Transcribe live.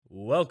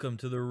Welcome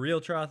to the Real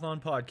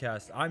Triathlon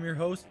Podcast. I'm your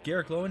host,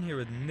 Garrick Lowen, here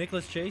with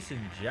Nicholas Chase and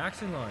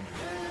Jackson Laundry.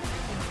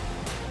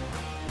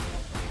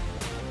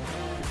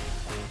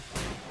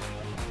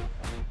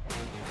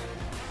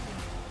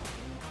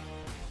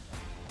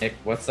 Nick,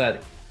 what's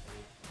that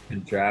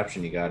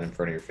contraption you got in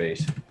front of your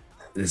face?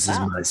 This is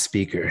my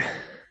speaker,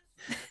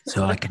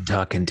 so I can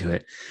talk into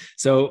it.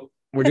 So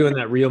we're doing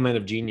that Real Men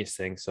of Genius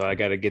thing. So I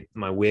got to get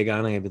my wig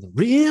on. I got to be the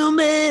Real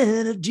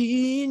Man of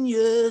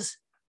Genius.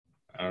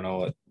 I don't know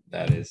what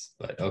that is,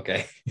 but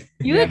okay.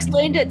 You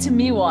explained it to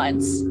me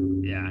once.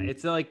 Yeah,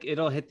 it's like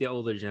it'll hit the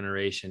older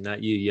generation,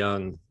 not you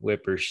young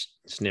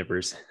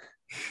whippersnippers.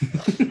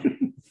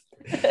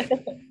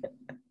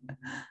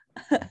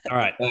 All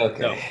right.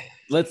 Okay.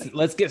 So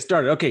let's get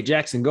started. Okay,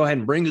 Jackson, go ahead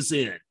and bring us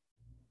in.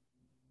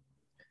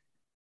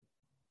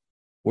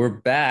 We're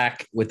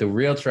back with the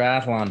Real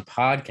Triathlon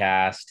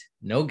Podcast.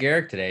 No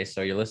Garrick today,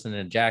 so you're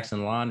listening to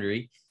Jackson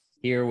Laundry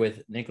here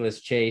with Nicholas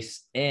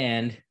Chase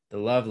and the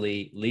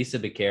lovely Lisa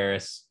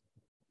Becharas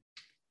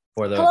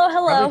for the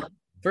Hello.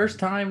 first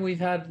time we've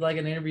had like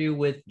an interview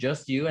with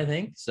just you, I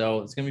think.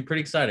 So it's going to be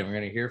pretty exciting. We're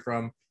going to hear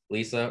from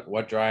Lisa,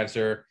 what drives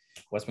her,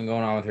 what's been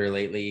going on with her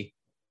lately,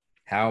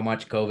 how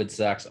much COVID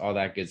sucks, all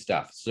that good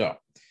stuff. So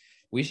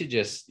we should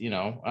just,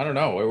 I don't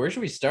know. Where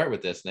should we start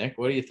with this, Nick?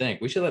 What do you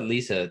think? We should let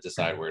Lisa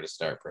decide where to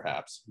start,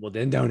 perhaps. Well,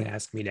 then don't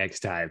ask me next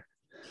time.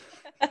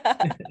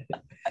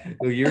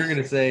 Well, you were going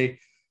to say,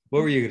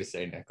 what were you going to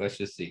say, Nick? Let's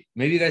just see.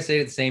 Maybe you guys say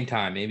it at the same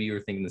time. Maybe you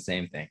were thinking the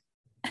same thing.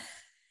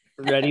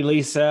 Ready,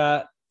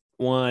 Lisa?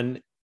 1,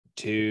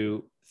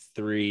 2,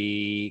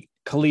 3.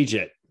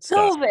 Collegiate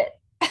stuff.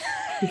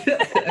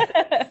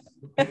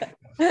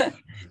 COVID.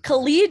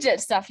 Collegiate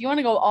stuff. You want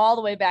to go all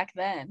the way back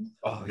then?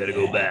 Oh, we got to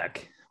go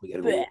back. We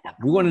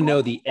want to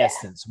know the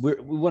essence. We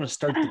want to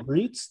start the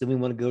roots, then we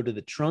want to go to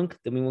the trunk,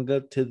 then we want to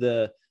go to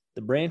the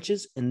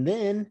branches, and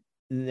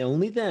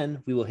only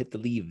then we will hit the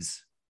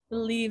leaves. The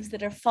leaves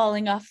that are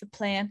falling off the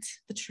plant,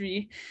 the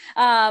tree.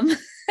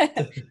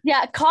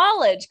 Yeah,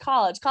 college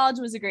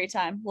was a great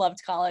time. Loved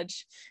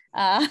college.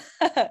 I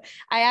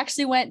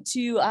actually went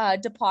to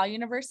DePaul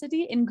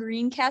University in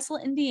Greencastle,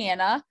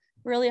 Indiana.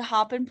 Really a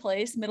hopping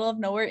place, middle of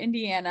nowhere,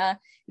 Indiana.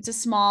 It's a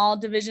small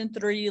Division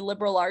III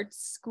liberal arts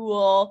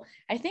school.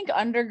 I think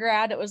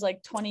undergrad, it was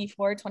like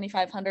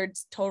 2,500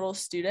 total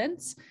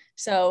students.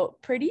 So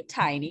pretty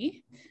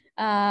tiny.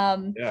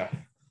 Yeah.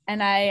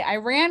 And I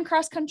ran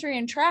cross country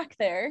and track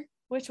there,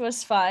 which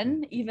was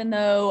fun, even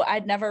though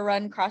I'd never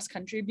run cross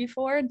country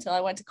before until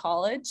I went to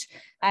college.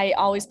 I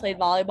always played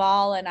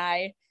volleyball, and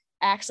I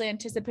actually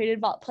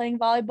anticipated playing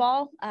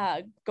volleyball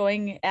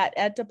going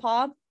at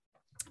DePaul,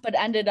 but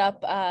ended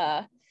up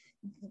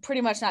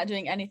pretty much not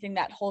doing anything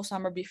that whole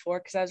summer before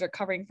because I was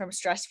recovering from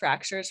stress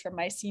fractures from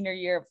my senior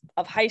year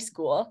of high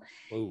school.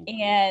 Ooh.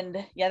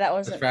 And yeah, that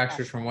was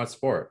fractures from what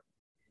sport?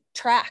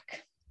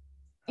 Track.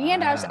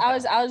 And I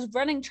was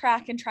running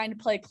track and trying to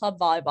play club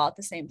volleyball at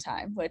the same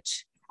time,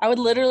 which I would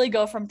literally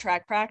go from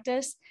track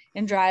practice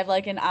and drive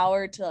like an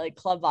hour to like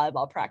club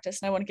volleyball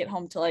practice. And I wouldn't get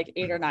home till like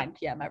 8 or 9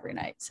 p.m. every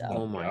night. So,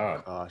 oh my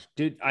gosh,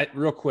 dude,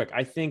 real quick.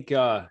 I think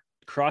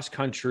cross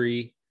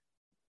country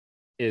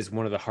is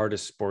one of the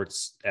hardest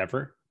sports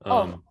ever.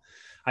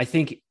 I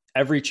think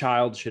every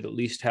child should at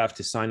least have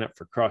to sign up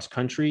for cross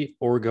country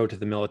or go to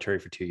the military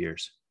for 2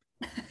 years.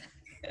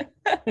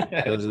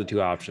 Those are the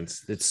two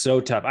options. It's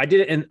so tough. I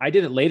did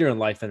it later in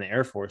life in the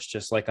Air Force,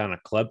 just like on a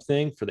club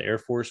thing for the Air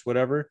Force,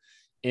 whatever.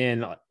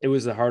 And it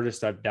was the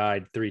hardest I've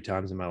died 3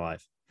 times in my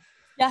life.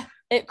 Yeah,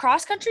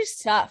 cross country's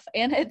tough,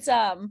 and it's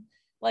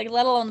like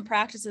let alone the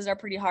practices are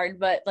pretty hard,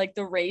 but like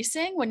the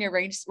racing when you're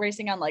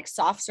racing on like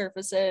soft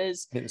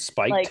surfaces, getting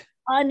spiked, like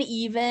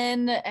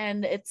uneven,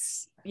 and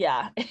it's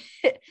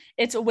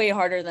it's way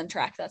harder than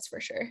track, that's for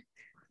sure.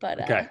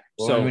 But okay,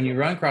 so when you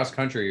run cross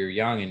country, you're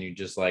young and you're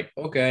just like,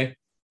 okay,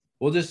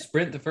 we'll just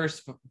sprint the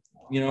first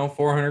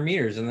 400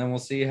 meters and then we'll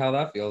see how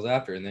that feels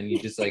after, and then you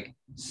just like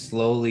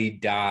slowly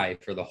die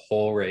for the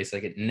whole race.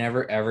 Like it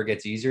never ever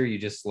gets easier. You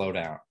just slow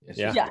down. It's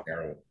just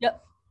terrible.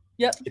 Yep.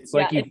 It's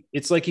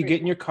like you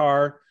get in your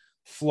car,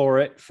 floor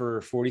it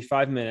for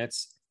 45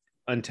 minutes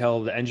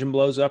until the engine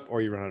blows up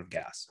or you run out of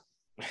gas.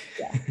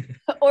 Yeah.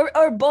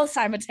 or both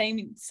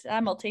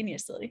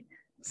simultaneously.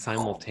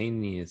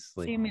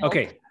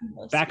 Okay,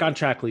 back on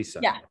track, Lisa.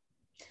 Yeah,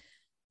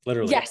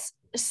 literally. Yes.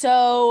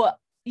 So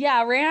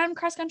yeah, ran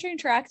cross country and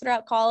track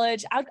throughout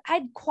college.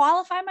 I'd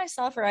qualify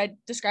myself, or I'd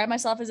describe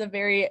myself as a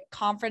very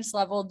conference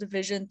level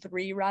Division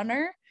III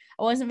runner.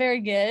 I wasn't very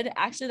good.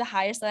 Actually, the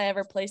highest that I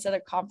ever placed at a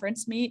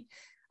conference meet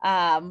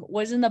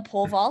was in the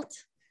pole vault.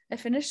 I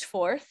finished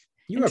 4th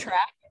in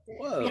track.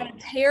 Whoa. We had a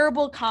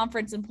terrible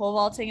conference in pole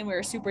vaulting, and we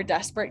were super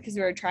desperate because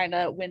we were trying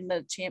to win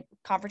the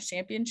conference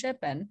championship.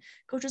 And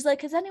coach was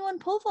like, "Has anyone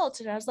pole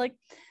vaulted?" I was like,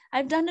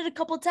 "I've done it a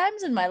couple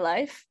times in my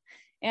life."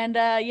 And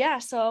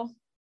so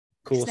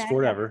coolest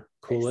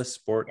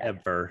sport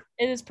ever.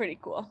 It is pretty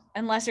cool,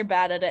 unless you're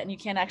bad at it and you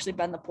can't actually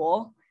bend the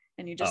pole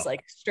and you just like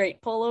straight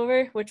pull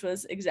over, which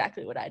was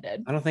exactly what I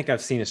did. I don't think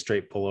I've seen a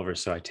straight pullover,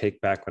 so I take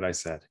back what I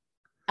said.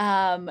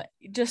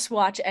 Just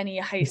watch any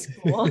high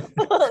school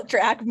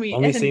track meet.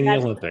 Only seen the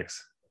that's-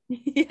 Olympics.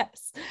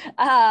 Yes.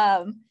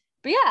 But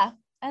yeah,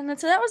 and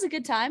so that was a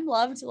good time.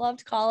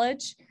 Loved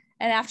college.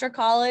 And after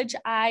college,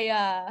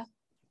 I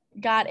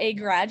got a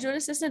graduate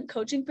assistant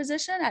coaching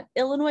position at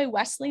Illinois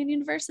Wesleyan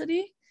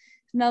University,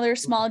 another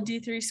small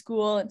D3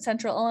 school in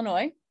Central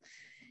Illinois.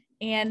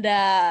 And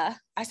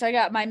so I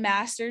got my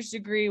master's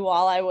degree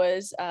while I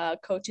was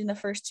coaching the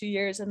first 2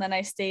 years, and then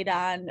I stayed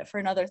on for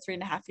another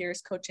 3.5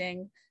 years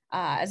coaching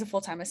as a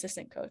full-time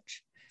assistant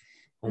coach.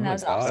 And that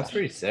was awesome. That's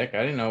pretty sick.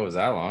 I didn't know it was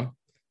that long.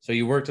 So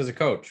you worked as a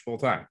coach full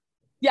time?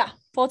 Yeah,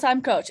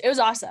 full-time coach. It was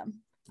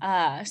awesome.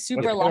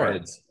 Super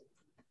long.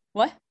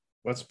 What?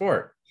 What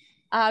sport?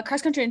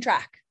 Cross country and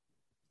track.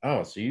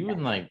 Oh, so you've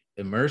been like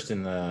immersed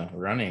in the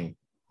running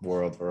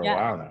world for a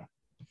while now.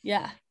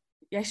 Yeah.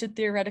 I should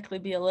theoretically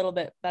be a little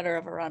bit better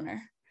of a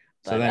runner.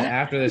 So then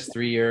after this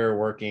 3-year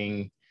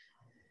working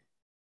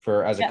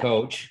as a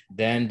coach,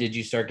 then did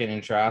you start getting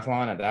into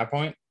triathlon at that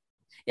point?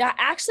 Yeah,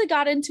 I actually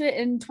got into it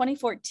in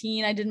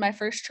 2014. I did my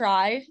first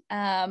try.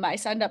 I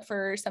signed up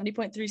for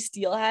 70.3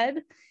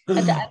 Steelhead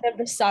at the end of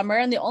the summer.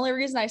 And the only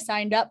reason I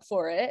signed up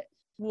for it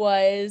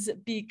was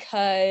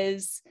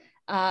because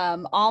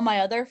all my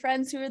other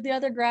friends who were the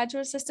other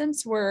graduate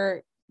assistants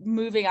were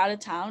moving out of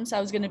town. So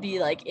I was going to be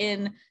like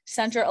in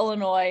Central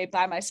Illinois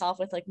by myself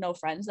with like no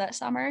friends that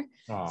summer.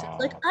 Aww. So I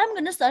was like, I'm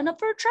going to sign up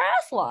for a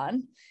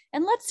triathlon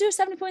and let's do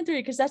 70.3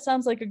 because that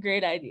sounds like a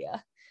great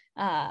idea.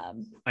 I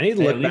need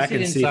to look back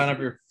and see. Sign up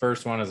your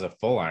first one as a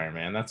full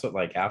Ironman. That's what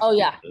like do.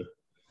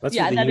 That's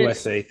what the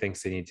USA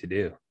thinks they need to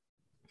do.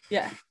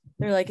 Yeah.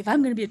 They're like, if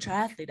I'm going to be a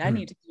triathlete, I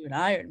need to do an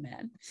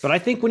Ironman. But I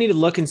think we need to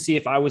look and see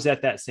if I was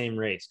at that same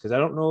race, because I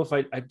don't know if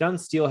I've done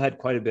Steelhead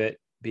quite a bit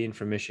being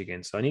from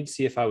Michigan. So I need to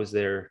see if I was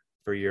there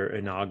for your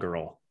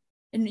inaugural.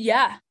 And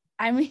yeah,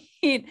 I mean,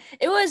 it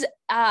was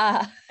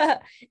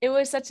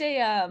such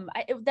a,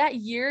 that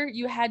year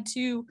you had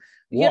to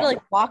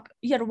walk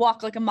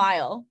like a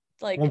mile,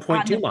 like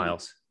 1.2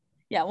 miles.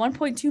 Yeah,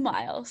 1.2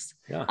 miles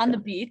on the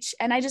beach.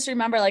 And I just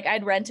remember like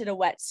I'd rented a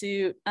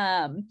wetsuit.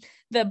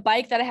 The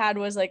bike that I had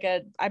was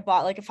I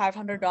bought like a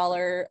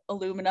 $500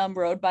 aluminum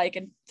road bike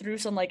and threw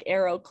some like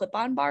Aero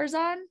clip-on bars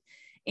on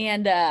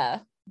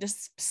and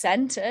just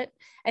sent it.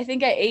 I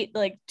think I ate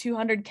like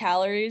 200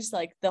 calories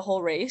like the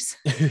whole race.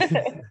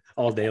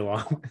 All day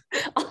long.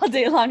 All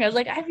day long. I was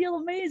like, I feel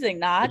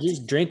amazing. I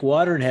just drank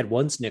water and had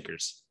one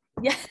Snickers.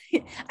 Yeah,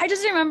 I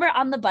just remember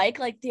on the bike,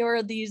 like there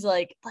were these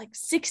like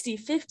 60,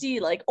 50,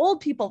 like old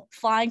people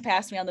flying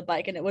past me on the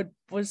bike, and it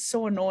was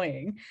so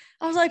annoying.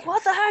 I was like,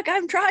 what the heck?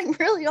 I'm trying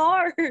really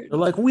hard. They're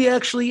like, we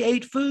actually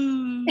ate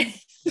food.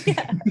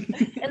 Yeah.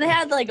 And they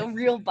had like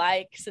real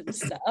bikes and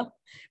stuff.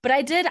 But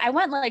I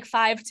went like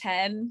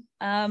 5'10".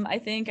 I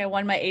think I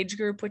won my age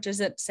group, which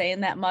isn't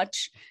saying that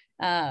much.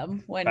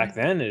 When back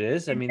then it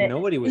is. I mean,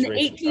 nobody was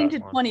racing 18 to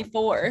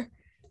 24.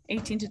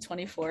 18 to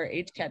 24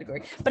 age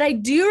category. But I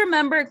do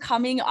remember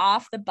coming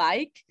off the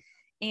bike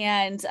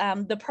and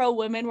the pro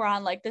women were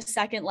on like the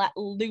second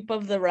loop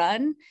of the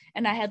run.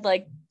 And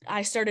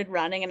I started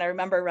running and I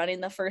remember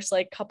running the first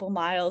like couple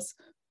miles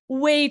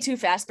way too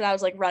fast, but I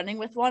was like running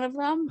with one of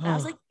them. And I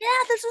was like, yeah,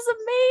 this is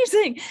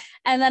amazing.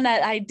 And then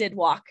I did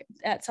walk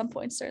at some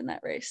points during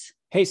that race.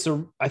 Hey,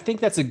 so I think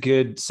that's a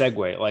good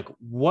segue. Like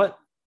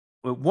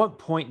at what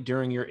point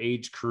during your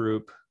age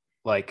group,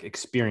 like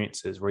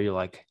experiences where you're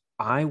like,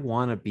 I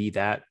want to be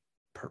that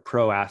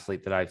pro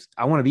athlete that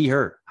I want to be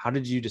her. How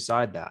did you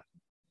decide that?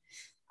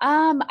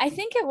 I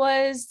think it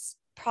was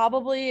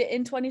probably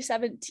in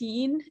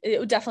 2017.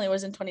 It definitely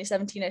was in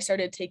 2017. I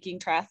started taking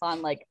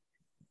triathlon like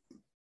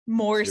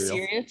more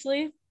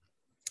seriously.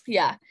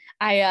 Yeah.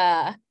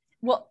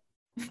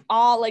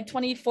 All like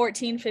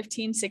 2014,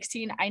 15,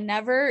 16, I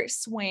never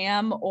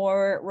swam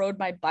or rode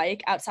my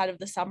bike outside of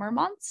the summer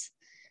months.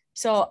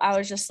 So I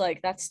was just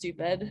like, that's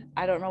stupid.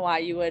 I don't know why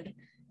you would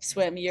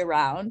swim year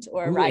round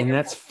or ride. And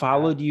that's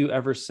followed you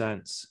ever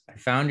since. I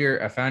found your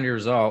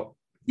result.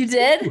 You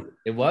did?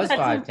 It was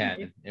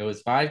 5'10". It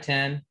was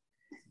 5'10",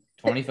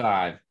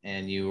 25,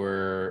 and you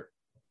were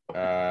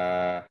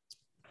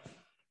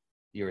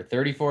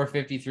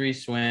 34.53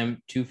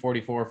 swim,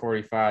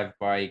 2:44.45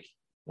 bike,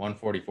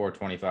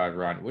 1:44.25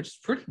 run, which is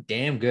pretty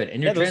damn good.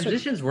 And your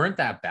transitions weren't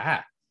that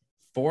bad.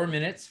 4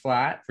 minutes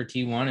flat for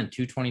T1 and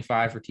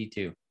 2:25 for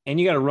T2. And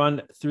you got to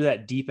run through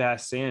that deep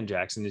ass sand,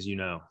 Jackson, as you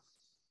know.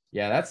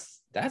 Yeah,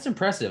 that's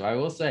impressive, I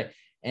will say.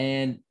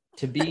 And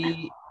to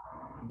be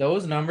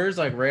those numbers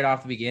like right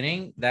off the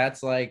beginning,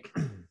 that's like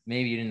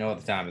maybe you didn't know at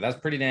the time, but that's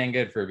pretty dang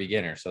good for a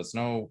beginner. So it's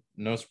no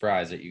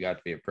surprise that you got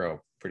to be a pro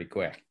pretty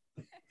quick.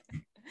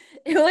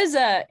 It was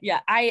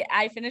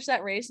I finished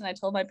that race and I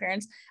told my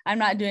parents I'm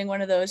not doing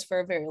one of those for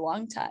a very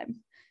long time.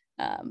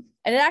 And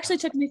it actually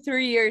took me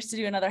 3 years to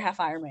do another half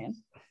Ironman.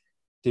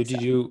 Did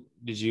you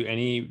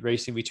any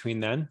racing between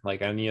then,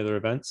 like any other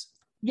events?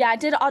 Yeah, I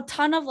did a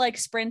ton of like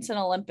sprints and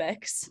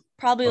Olympics,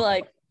 probably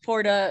like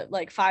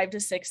 5 to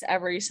 6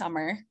 every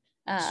summer.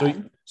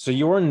 So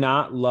your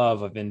not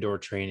love of indoor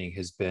training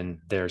has been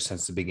there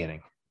since the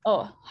beginning.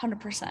 Oh,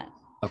 100%.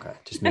 Okay,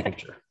 just making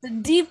sure. The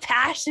deep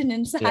passion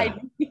inside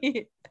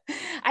me.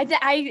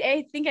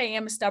 I think I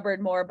am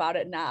stubborn more about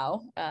it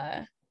now,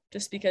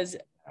 just because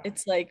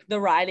it's like the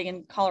riding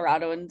in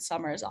Colorado in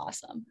summer is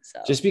awesome. So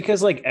Just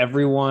because like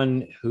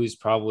everyone who's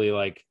probably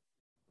like,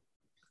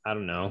 I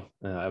don't know,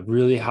 a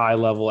really high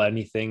level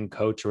anything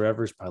coach or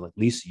whatever is probably like,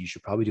 Lisa, you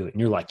should probably do it.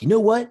 And you're like, you know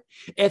what?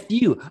 F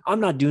you. I'm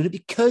not doing it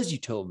because you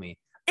told me.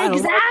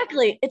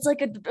 exactly. It's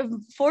like it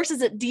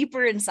forces it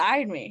deeper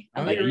inside me. I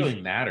I'm don't think like, it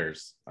really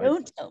matters.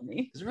 don't tell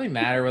me. Does it really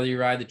matter whether you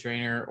ride the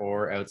trainer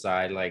or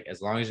outside? Like,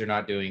 as long as you're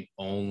not doing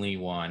only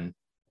one,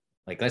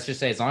 like, let's just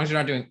say, as long as you're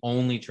not doing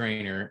only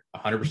trainer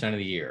 100% of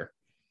the year,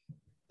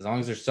 as long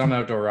as there's some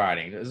outdoor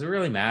riding, does it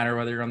really matter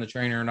whether you're on the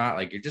trainer or not?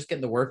 Like, you're just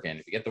getting the work in.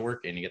 If you get the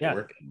work in, you get the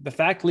work in. The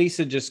fact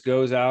Lisa just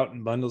goes out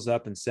and bundles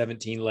up in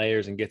 17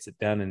 layers and gets it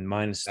done in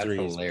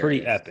 -3 is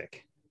pretty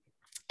epic.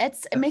 It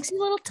makes you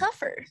a little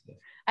tougher.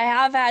 I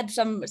have had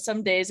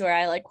some days where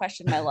I like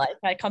question my life.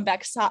 I come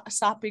back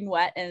sopping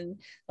wet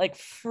and like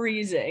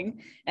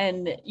freezing.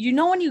 And you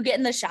know, when you get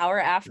in the shower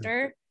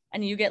after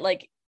and you get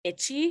like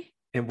itchy.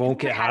 It won't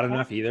get hot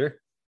enough either.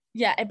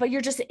 Yeah, but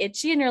you're just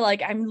itchy and you're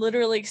like, I'm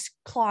literally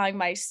clawing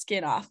my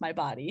skin off my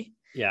body.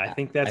 Yeah, I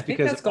think that's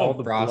because all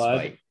the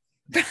frostbite.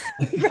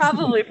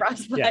 Probably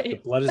frostbite. Yeah,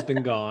 the blood has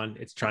been gone.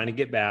 It's trying to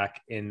get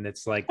back, and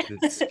it's like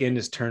the skin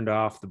is turned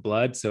off the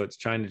blood, so it's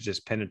trying to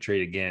just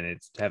penetrate again.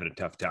 It's having a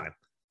tough time.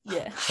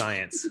 Yeah.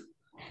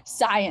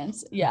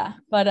 Science. Yeah.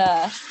 But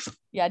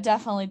yeah,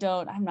 definitely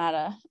don't.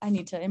 I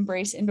need to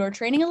embrace indoor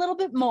training a little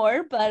bit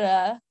more,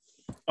 but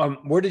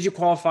where did you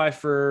qualify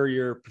for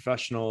your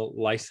professional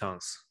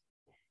license?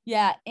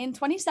 Yeah, in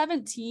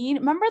 2017,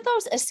 remember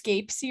those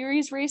Escape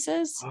Series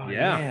races? Oh,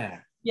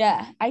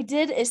 Yeah, I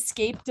did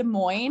Escape Des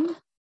Moines,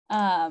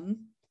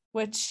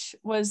 which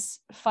was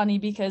funny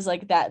because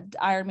like that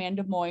Ironman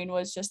Des Moines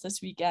was just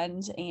this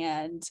weekend,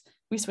 and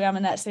we swam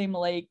in that same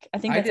lake. I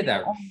think I did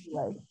that.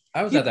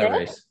 I was at that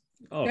race.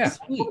 Oh, yeah.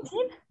 sweet.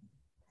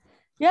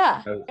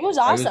 Yeah, it was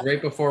awesome. It was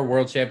right before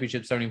World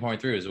Championship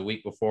 70.3. It was a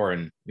week before,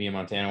 and me and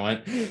Montana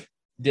went,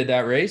 did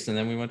that race, and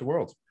then we went to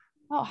Worlds.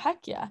 Oh,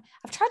 heck yeah.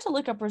 I've tried to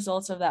look up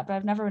results of that, but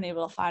I've never been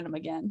able to find them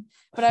again.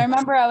 But I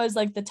remember I was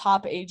like the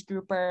top age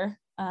grouper.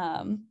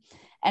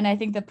 And I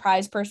think the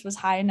prize purse was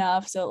high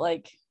enough. So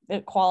like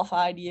it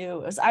qualified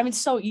you. It's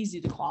so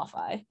easy to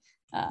qualify.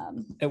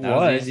 It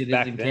was easy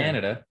back in then.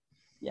 Canada.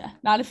 Yeah.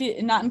 Not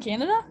in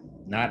Canada?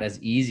 Not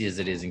as easy as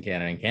it is in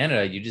Canada. In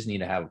Canada, you just need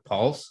to have a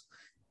pulse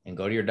and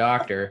go to your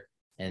doctor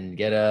and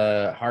get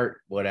a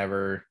heart,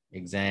 whatever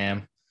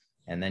exam,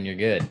 and then you're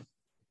good.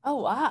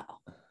 Oh, wow.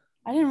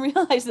 I didn't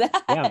realize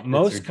that. Yeah,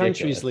 most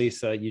countries,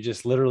 Lisa, you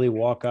just literally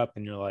walk up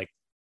and you're like,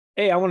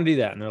 hey, I want to do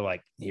that. And they're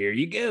like, here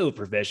you go,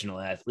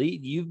 professional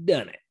athlete. You've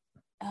done it.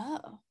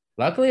 Oh.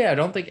 Luckily, I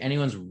don't think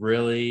anyone's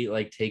really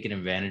like taken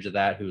advantage of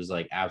that who's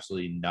like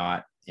absolutely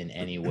not in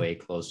any way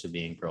close to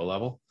being pro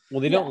level.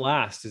 Well, they don't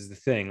last is the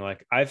thing.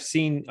 Like I've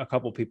seen a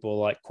couple people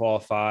like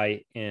qualify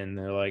and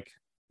they're like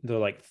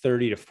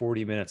 30 to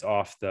 40 minutes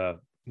off the,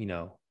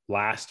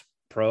 last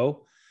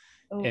pro.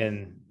 Oh.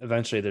 And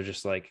eventually they're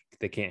just like,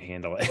 they can't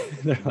handle it.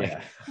 They're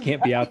like,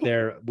 can't be out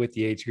there with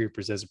the age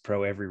groupers as a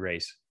pro every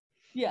race.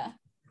 Yeah.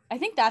 I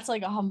think that's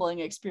like a humbling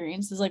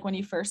experience is like when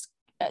you first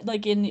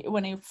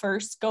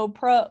go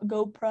pro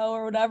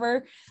or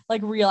whatever,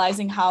 like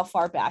realizing how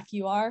far back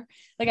you are.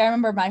 Like I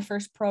remember my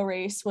first pro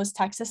race was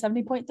Texas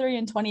 70.3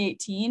 in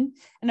 2018.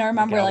 And I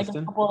remember like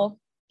a couple.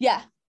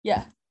 Yeah.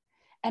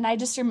 And I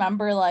just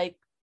remember like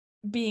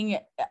being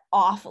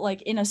off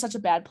like in such a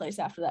bad place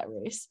after that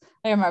race.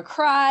 I remember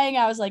crying.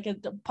 I was like, a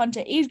bunch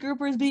of age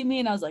groupers beat me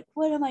and I was like,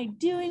 what am I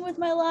doing with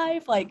my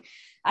life? Like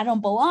I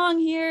don't belong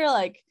here.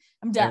 Like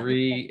I'm done.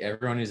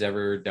 Everyone who's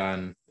ever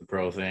done the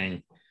pro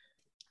thing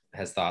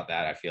has thought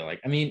that. I feel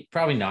like, I mean,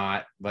 probably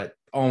not, but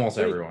almost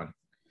everyone.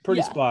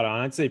 Pretty spot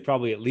on. I'd say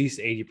probably at least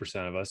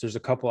 80% of us. There's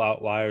a couple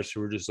outliers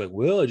who are just like,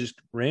 well, I just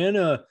ran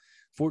a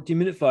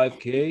 14-minute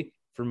 5K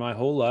for my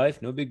whole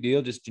life. No big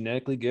deal. Just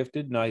genetically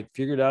gifted. And I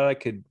figured out I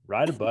could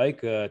ride a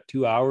bike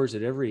 2 hours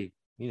at every,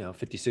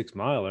 56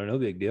 miler. No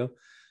big deal.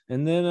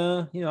 And then,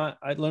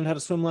 I learned how to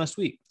swim last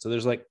week. So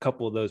there's like a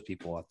couple of those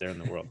people out there in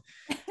the world.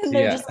 And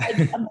they're just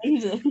like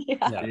amazing.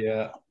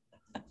 Yeah.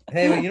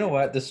 Hey, but you know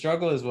what? The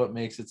struggle is what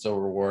makes it so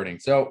rewarding.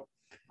 So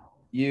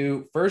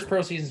you first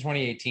pro season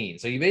 2018.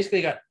 So you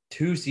basically got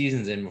 2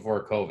 seasons in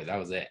before COVID. That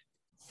was it.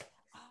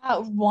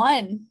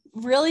 One,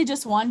 really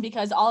just one,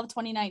 because all of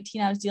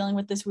 2019 I was dealing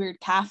with this weird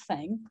calf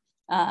thing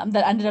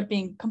that ended up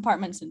being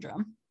compartment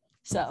syndrome.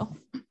 So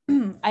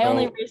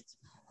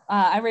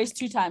I raced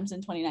 2 times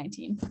in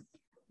 2019.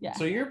 Yeah.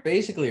 So you're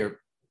basically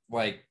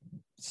like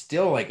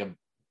still like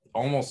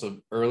almost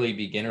an early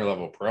beginner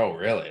level pro,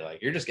 really.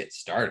 Like you're just getting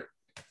started.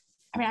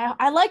 I mean,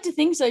 I like to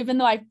think so, even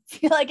though I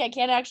feel like I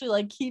can't actually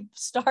like keep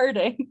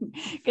starting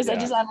because I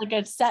just have like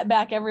a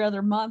setback every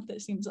other month,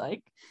 it seems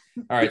like.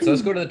 All right. So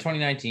let's go to the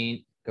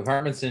 2019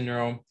 compartment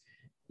syndrome.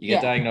 You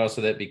get diagnosed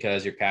with it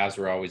because your calves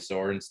were always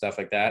sore and stuff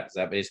like that. Is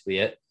that basically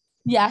it?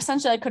 Yeah.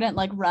 Essentially I couldn't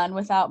like run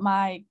without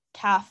my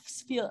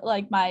calves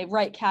my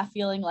right calf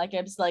feeling like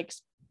it was like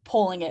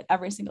pulling it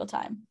every single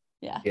time.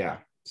 Yeah. Yeah.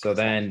 So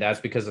then that's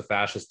because the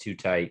fascia is too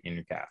tight in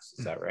your calves.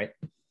 Is that right?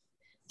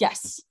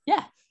 Yes.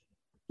 Yeah.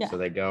 Yeah. So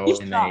they go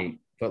You're and strong. they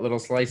put little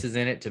slices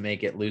in it to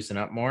make it loosen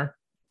up more.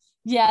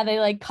 Yeah, they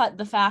like cut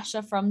the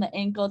fascia from the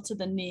ankle to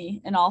the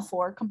knee in all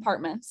 4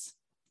 compartments.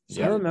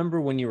 I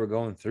remember when you were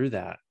going through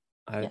that.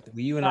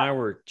 You and I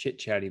were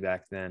chit-chatty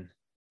back then.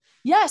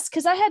 Yes,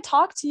 because I had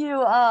talked to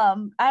you,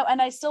 and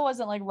I still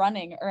wasn't like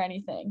running or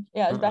anything.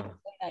 Yeah, it was back in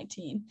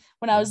 2019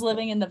 when I was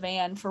living in the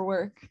van for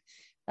work.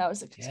 That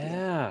was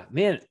yeah,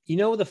 man. You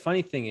know, the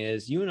funny thing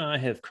is, you and I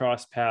have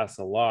crossed paths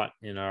a lot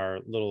in our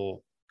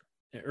little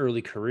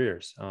early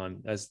careers. I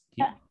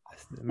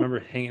remember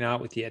hanging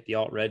out with you at the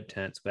Alt Red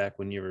tents back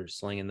when you were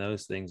slinging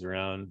those things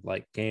around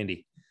like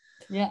candy.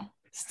 Yeah,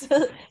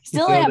 still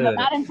am, but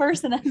not in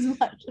person as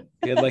much.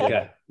 You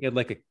had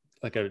like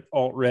a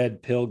Alt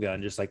Red pill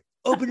gun, just like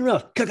open your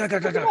mouth.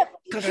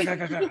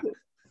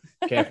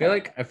 Okay,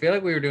 I feel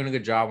like we were doing a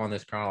good job on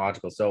this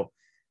chronological. So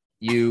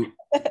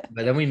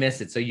but then we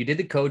missed it. So you did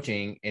the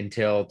coaching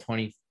until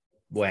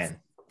when?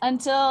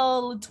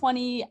 Until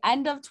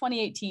end of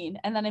 2018,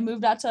 and then I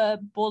moved out to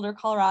Boulder,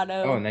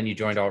 Colorado. Oh, and then you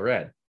joined Alt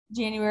Red.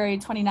 January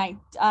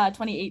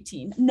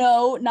 2018.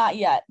 No, not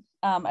yet.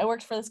 I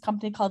worked for this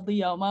company called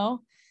Leomo.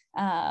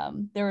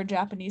 They were a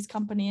Japanese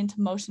company into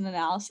motion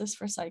analysis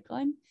for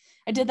cycling.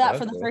 I did that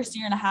for the first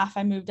year and a half.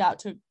 I moved out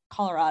to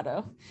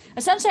Colorado.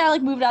 Essentially, I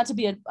like moved out to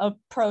be a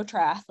pro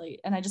triathlete,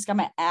 and I just got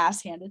my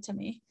ass handed to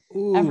me.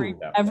 Ooh,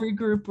 every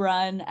group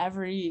run,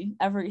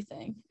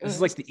 everything. This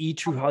is like the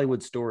True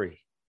Hollywood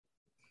story.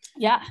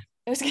 Yeah,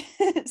 it's good.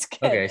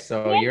 Okay,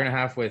 so a year and a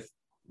half with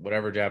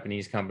whatever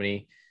Japanese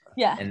company.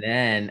 Yeah. And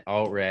then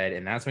Alt Red,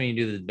 and that's when you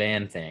do the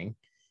band thing.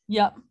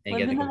 Yep. And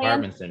you get the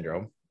compartment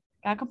syndrome.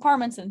 Got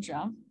compartment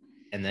syndrome.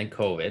 And then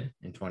COVID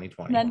in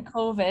 2020. And then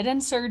COVID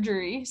and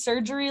surgery.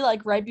 Surgery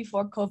like right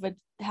before COVID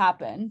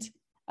happened.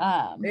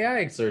 Yeah, I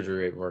had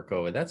surgery right before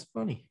COVID. That's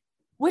funny.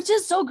 Which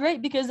is so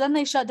great because then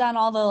they shut down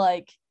all the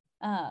like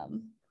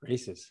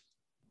races.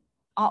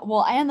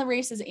 And the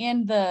races,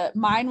 and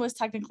mine was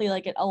technically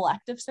like an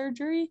elective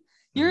surgery.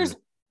 Yours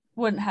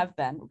wouldn't have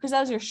been because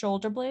that was your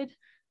shoulder blade.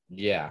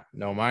 Yeah,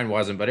 no, mine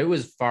wasn't, but it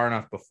was far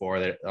enough before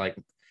that. Like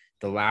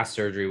the last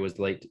surgery was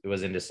late. It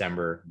was in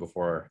December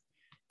before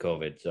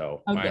COVID,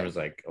 so mine was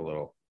like a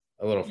little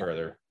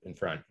further in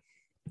front.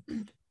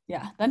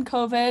 Yeah, then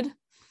COVID,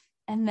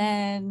 and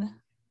then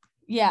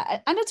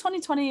end of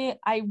 2020,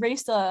 I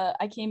raced I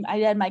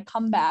had my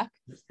comeback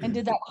and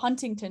did that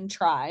Huntington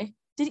try.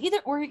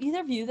 Were either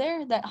of you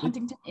there? That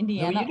Huntington,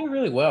 Indiana. No, you did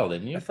really well,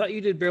 didn't you? I thought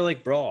you did Bear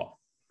Lake Brawl.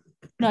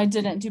 No, I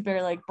didn't do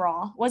Bear Lake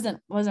Brawl. Wasn't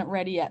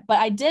ready yet. But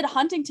I did.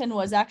 Huntington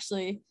was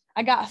actually,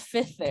 I got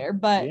 5th there.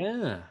 But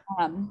yeah,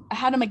 I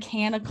had a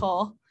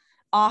mechanical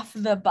off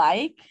the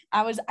bike.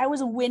 I was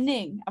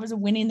winning. I was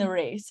winning the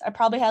race. I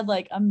probably had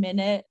like a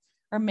minute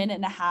or a minute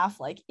and a half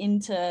like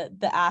into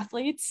the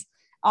athletes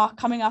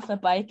coming off the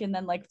bike, and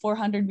then like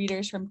 400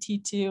 meters from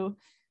T2,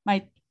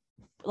 my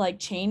like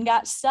chain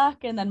got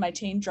stuck, and then my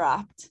chain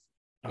dropped.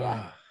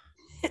 Yeah.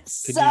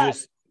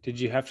 Did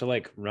you have to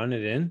like run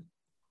it in?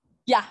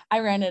 Yeah, I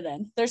ran it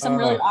in. There's some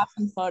really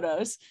awesome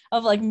photos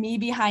of like me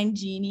behind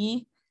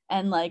Jeannie,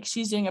 and like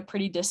she's doing a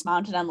pretty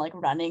dismount, and I'm like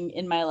running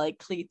in my like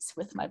cleats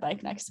with my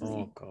bike next to me.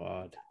 Oh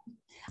God.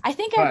 I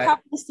think I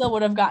probably still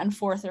would have gotten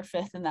 4th or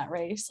 5th in that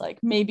race, like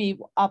maybe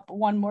up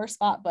one more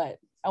spot, but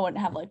I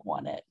wouldn't have like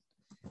won it.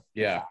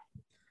 Yeah.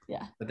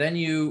 Yeah. But then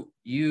you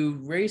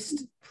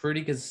raced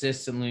pretty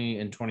consistently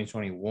in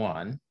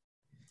 2021.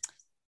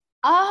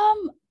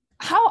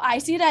 How I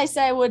see it, I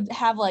say I would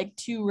have like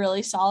 2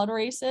 really solid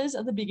races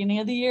at the beginning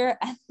of the year,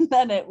 and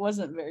then it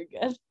wasn't very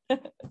good.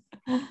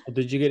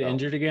 Did you get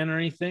injured again or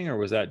anything, or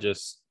was that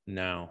just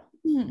now?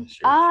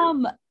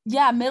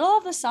 Yeah, middle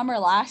of the summer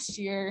last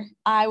year,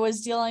 I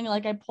was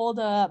I pulled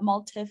a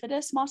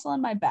multifidus muscle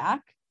in my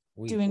back.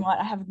 Doing what?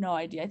 I have no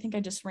idea. I think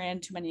I just ran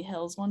too many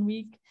hills one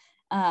week.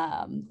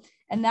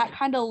 And that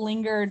kind of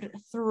lingered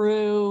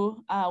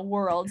through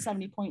World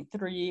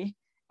 70.3.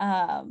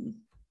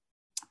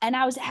 And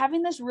I was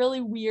having this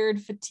really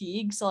weird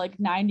fatigue. So like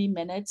 90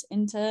 minutes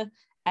into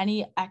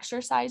any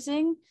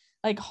exercising,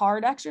 like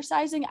hard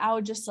exercising, I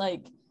would just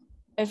like,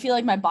 I feel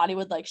like my body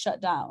would like shut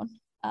down,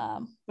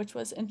 which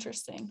was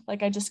interesting.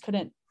 Like I just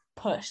couldn't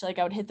push. Like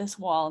I would hit this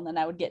wall, and then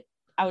I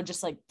would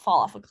just like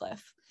fall off a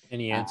cliff.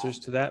 Any answers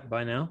to that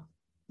by now?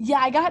 Yeah,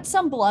 I got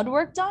some blood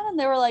work done, and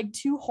there were like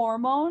 2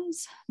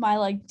 hormones, my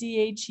like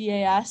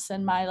DHEAS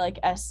and my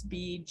like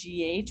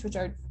SBGH, which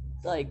are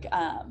like,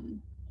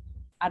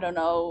 I don't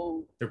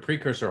know. They're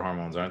precursor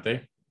hormones, aren't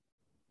they?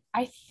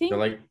 I think they're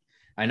like,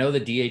 I know the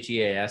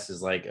DHEAS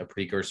is like a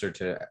precursor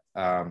to,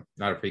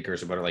 not a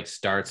precursor, but it like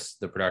starts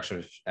the production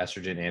of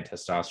estrogen and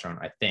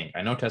testosterone. I think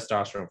I know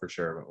testosterone for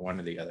sure, but one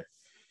or the other.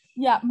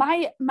 Yeah,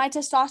 my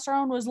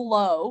testosterone was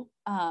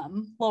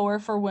lower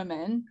for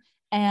women,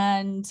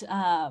 and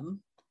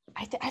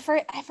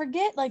I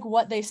forget like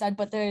what they said,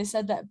 but they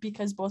said that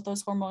because both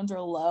those hormones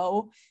are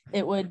low,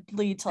 it would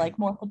lead to like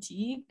more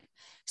fatigue.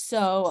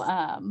 So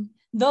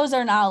those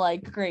are now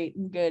like great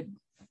and good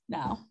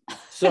now.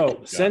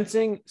 So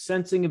sensing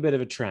a bit of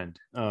a trend.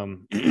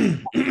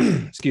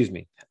 Excuse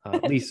me,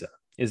 Lisa,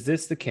 is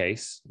this the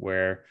case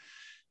where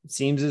it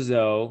seems as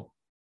though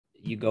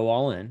you go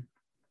all in,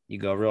 you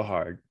go real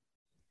hard,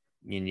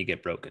 and you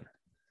get broken?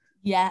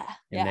 Yeah.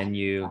 And then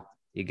you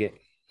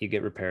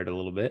get repaired a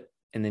little bit,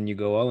 and then you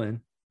go all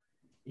in,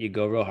 you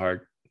go real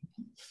hard,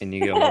 and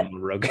you go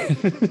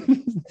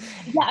broken.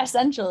 Yeah,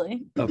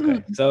 essentially.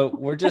 Okay. So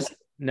we're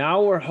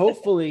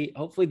hopefully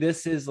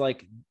this is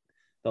like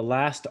the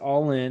last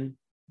all in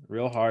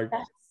real hard.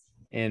 Yes.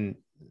 And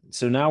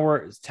so now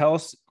tell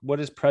us, what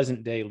is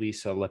present day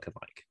Lisa looking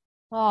like?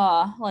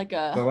 Oh, like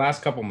The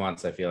last couple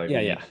months, I feel like we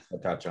Yeah. need to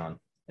touch on.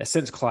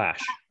 Since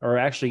Clash, or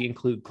actually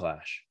include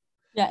Clash.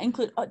 Yeah,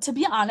 to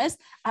be honest,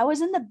 I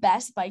was in the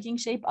best biking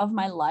shape of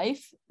my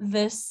life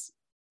this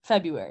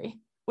February,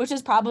 which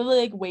is probably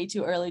like way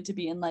too early to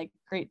be in like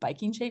great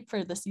biking shape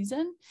for the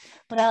season.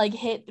 But I like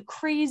hit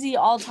crazy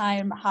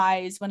all-time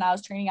highs when I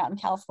was training out in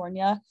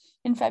California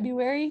in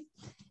February.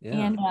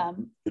 Yeah.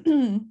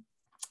 And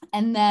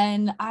and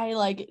then I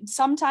like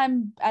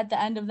sometime at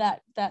the end of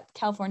that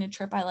California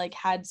trip, I like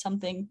had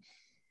something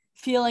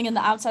feeling in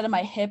the outside of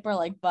my hip or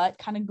like butt,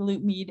 kind of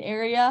glute med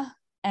area.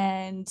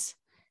 And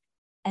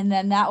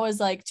then that was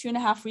like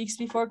 2.5 weeks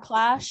before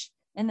Clash.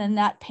 And then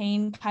that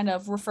pain kind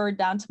of referred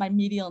down to my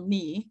medial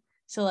knee.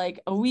 So like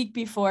a week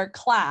before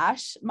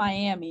Clash,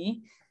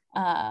 Miami,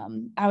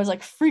 I was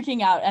like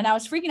freaking out. And I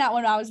was freaking out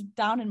when I was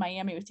down in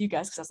Miami with you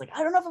guys, because I was like,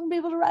 I don't know if I'm gonna be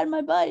able to ride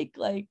my bike,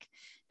 like,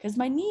 because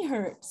my knee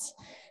hurts.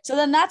 So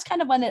then that's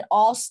kind of when it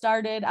all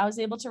started. I was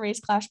able to race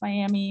Clash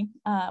Miami,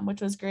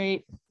 which was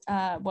great.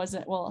 I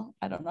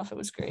don't know if it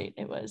was great.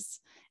 It was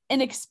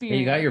an experience.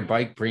 You got your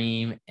bike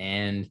bream,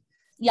 and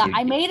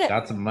I made it.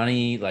 Got some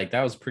money. Like,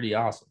 that was pretty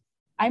awesome.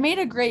 I made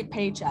a great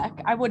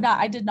paycheck.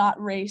 I did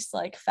not race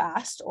like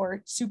fast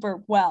or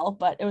super well,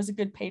 but it was a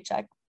good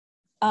paycheck.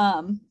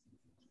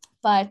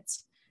 But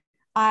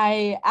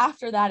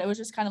after that, it was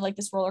just kind of like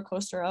this roller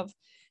coaster of,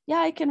 yeah,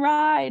 I can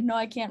ride. No,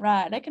 I can't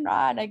ride. I can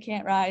ride. I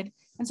can't ride.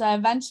 And so I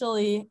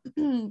eventually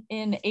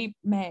in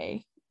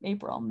May,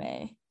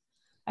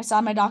 I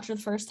saw my doctor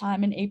the first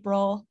time in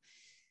April.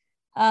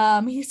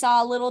 He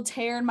saw a little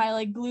tear in my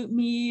like glute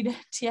med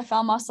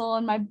TFL muscle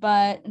in my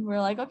butt, and we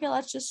are like, okay,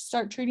 let's just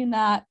start treating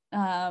that.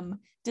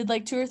 Did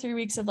like 2 or 3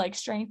 weeks of like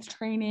strength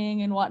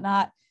training and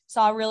whatnot.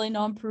 Saw really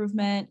no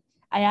improvement.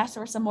 I asked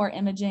for some more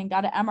imaging,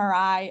 got an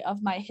MRI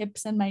of my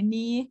hips and my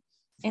knee,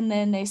 and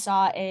then they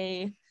saw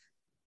a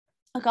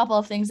couple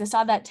of things. They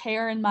saw that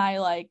tear in my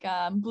like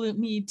glute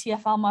med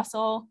TFL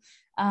muscle,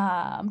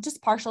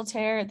 just partial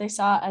tear. They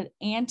saw an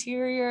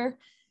anterior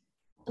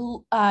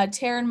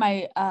tear in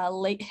my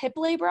hip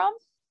labrum,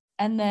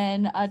 and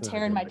then a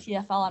tear in my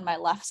TFL on my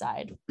left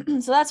side.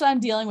 So that's what I'm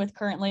dealing with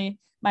currently.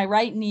 My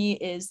right knee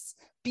is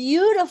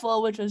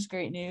beautiful, which was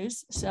great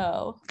news.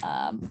 So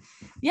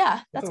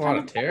yeah, that's a lot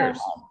of tears.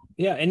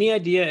 Yeah. Any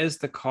idea as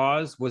the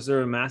cause? Was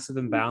there a massive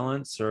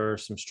imbalance or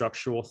some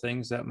structural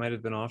things that might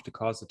have been off to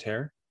cause the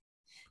tear?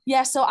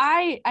 Yeah, so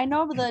I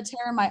know the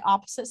tear on my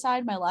opposite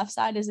side, my left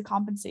side, is a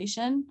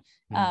compensation.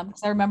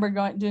 Because I remember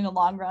doing a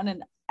long run,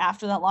 and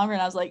after that long run,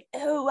 I was like,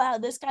 oh wow,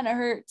 this kind of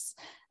hurts.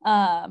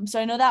 So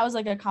I know that was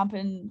like a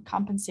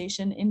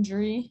compensation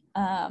injury.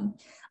 On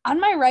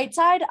my right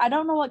side, I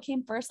don't know what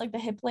came first, like the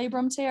hip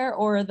labrum tear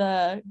or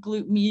the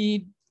glute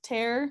med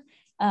tear.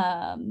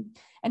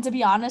 And to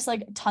be honest,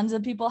 like tons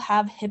of people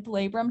have hip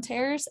labrum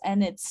tears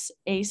and it's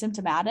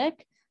asymptomatic.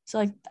 So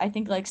like, I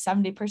think like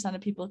 70%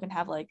 of people can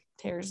have like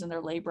tears in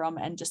their labrum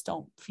and just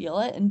don't feel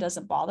it and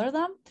doesn't bother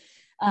them.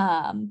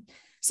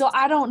 So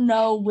I don't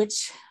know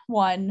which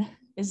one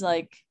is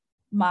like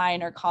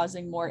mine or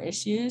causing more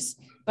issues,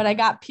 but I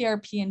got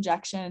PRP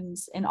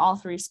injections in all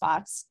 3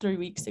 spots 3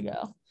 weeks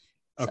ago.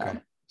 Okay.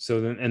 So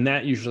then, and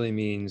that usually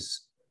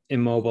means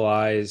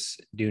immobilize,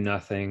 do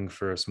nothing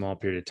for a small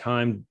period of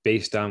time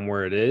based on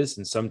where it is.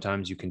 And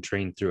sometimes you can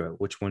train through it.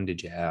 Which one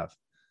did you have?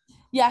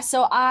 Yeah.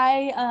 So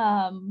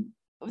I,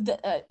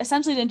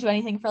 essentially didn't do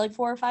anything for like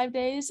 4 or 5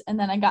 days. And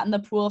then I got in the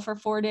pool for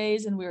 4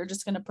 days, and we were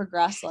just going to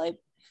progress, like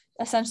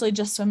essentially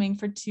just swimming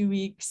for 2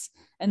 weeks.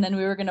 And then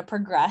we were going to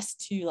progress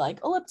to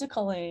like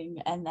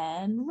ellipticaling and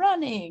then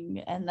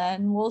running. And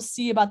then we'll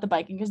see about the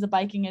biking, because the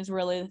biking is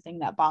really the thing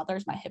that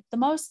bothers my hip the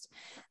most.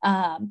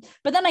 But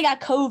then I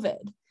got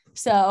COVID.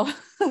 So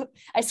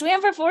I swam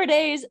for 4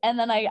 days, and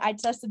then I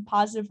tested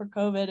positive for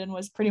COVID and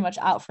was pretty much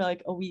out for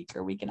like a week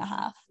or week and a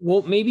half.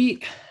 Well,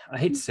 maybe, I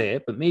hate to say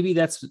it, but maybe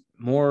that's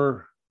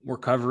more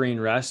recovery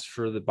and rest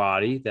for the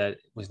body that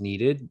was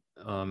needed.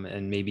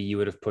 And maybe you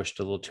would have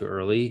pushed a little too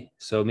early.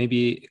 So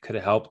maybe it could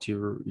have helped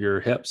your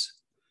hips.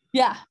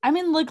 Yeah. I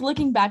mean, like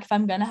looking back, if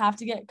I'm going to have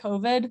to get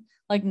COVID,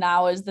 like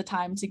now is the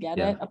time to get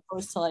it,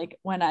 opposed to like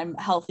when I'm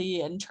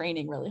healthy and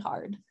training really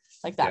hard,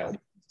 like that would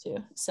too.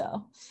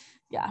 So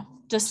yeah,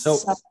 just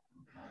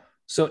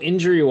so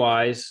injury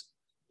wise,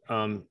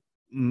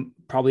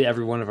 probably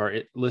every one of our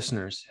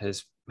listeners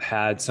has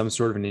had some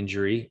sort of an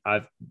injury.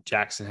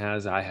 Jackson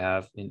has, I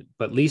have,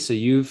 but Lisa,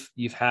 you've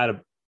had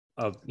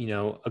of,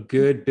 a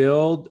good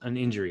build, an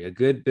injury, a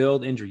good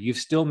build, injury. You've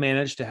still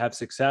managed to have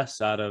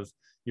success out of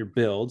your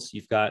builds.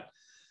 You've got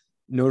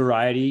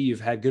notoriety,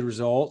 you've had good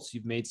results,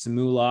 you've made some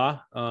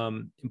moolah.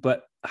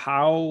 But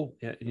how,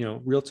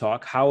 real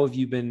talk, how have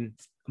you been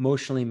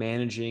emotionally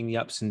managing the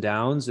ups and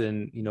downs?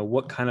 And,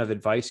 what kind of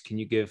advice can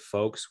you give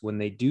folks when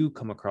they do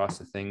come across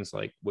the things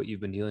like what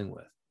you've been dealing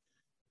with?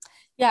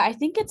 Yeah, I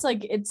think it's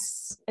like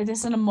it's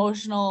an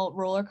emotional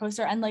roller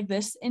coaster, and like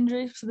this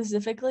injury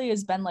specifically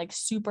has been like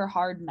super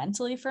hard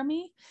mentally for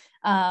me,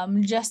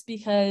 just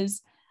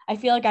because I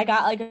feel like I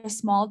got like a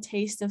small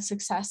taste of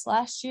success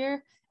last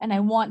year, and I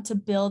want to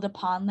build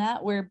upon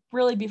that, where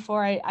really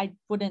before I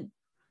wouldn't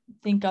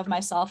think of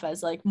myself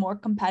as like more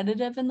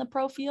competitive in the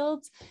pro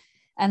fields.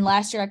 And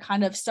last year I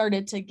kind of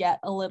started to get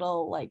a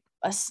little like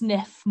a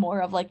sniff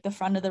more of like the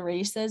front of the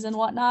races and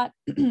whatnot.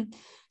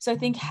 So I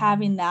think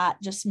having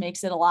that just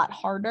makes it a lot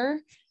harder,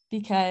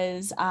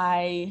 because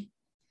I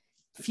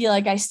feel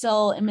like I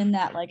still am in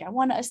that, like, I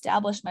want to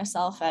establish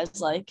myself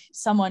as like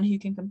someone who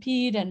can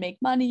compete and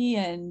make money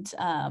and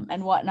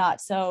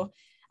whatnot. So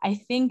I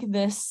think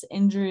this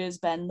injury has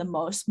been the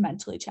most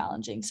mentally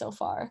challenging so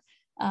far,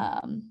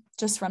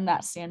 just from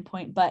that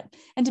standpoint.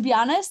 And to be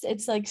honest,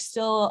 it's like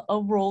still a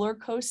roller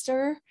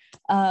coaster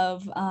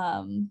of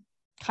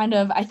kind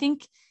of, I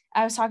think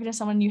I was talking to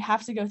someone, you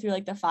have to go through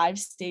like the 5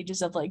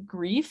 stages of like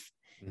grief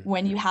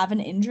when you have an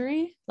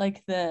injury,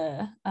 like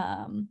and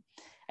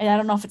I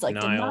don't know if it's like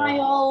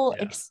denial,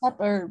 yeah.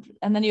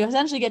 And then you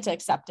essentially get to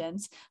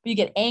acceptance, but you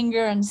get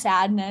anger and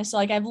sadness. So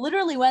like I've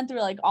literally went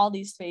through like all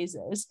these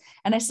phases,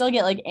 and I still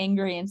get like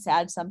angry and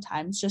sad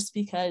sometimes, just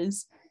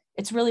because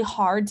it's really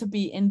hard to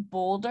be in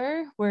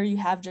Boulder, where you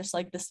have just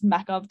like this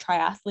mecca of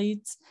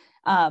triathletes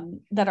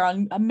that are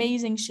in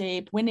amazing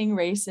shape, winning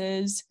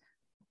races.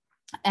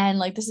 And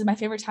like, this is my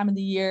favorite time of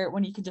the year,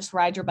 when you can just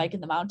ride your bike in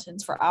the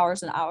mountains for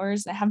hours and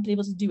hours. And I haven't been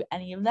able to do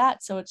any of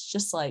that. So it's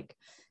just like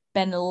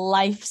been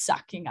life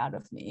sucking out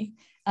of me.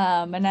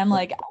 And I'm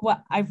like,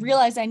 what I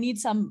realized I need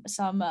some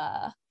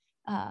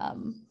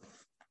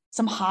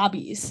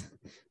hobbies.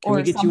 Can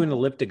we get you an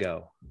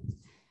elliptigo?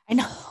 I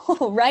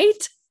know,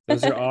 right?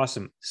 Those are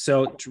awesome.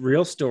 So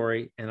real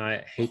story, and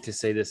I hate to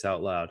say this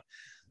out loud,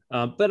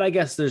 but I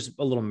guess there's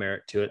a little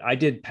merit to it. I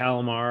did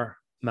Palomar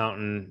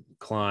mountain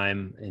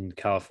climb in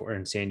California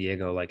and San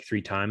Diego like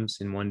 3 times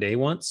in one day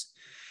once.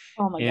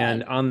 Oh my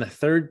and God. On the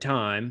 3rd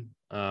time,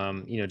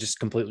 just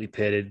completely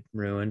pitted,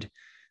 ruined.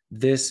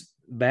 This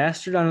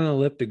bastard on an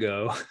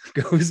elliptigo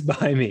goes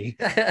by me.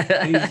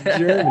 He's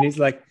German. He's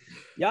like,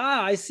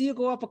 yeah, I see you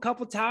go up a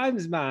couple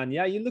times, man.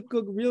 Yeah, you look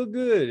good, real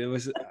good.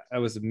 I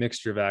was a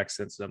mixture of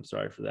accents, so I'm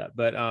sorry for that.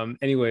 But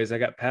anyways, I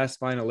got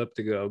past my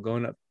elliptigo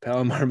going up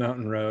Palomar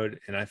Mountain Road,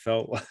 and I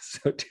felt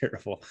so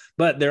terrible.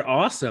 But they're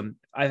awesome.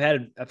 I've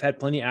had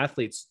plenty of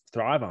athletes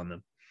thrive on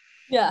them.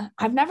 Yeah,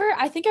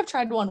 I think I've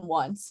tried one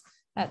once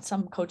at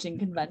some coaching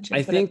convention.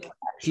 I think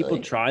people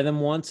try them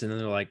once and then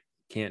they're like,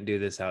 can't do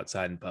this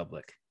outside in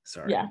public.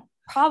 Sorry. Yeah.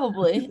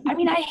 Probably. I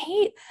mean, I'm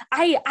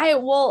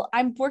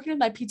working with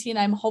my PT, and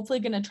I'm hopefully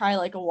going to try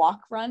like a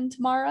walk run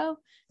tomorrow.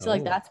 So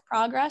like that's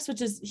progress,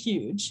 which is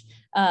huge.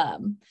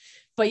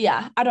 But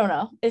yeah, I don't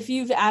know. If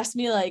you've asked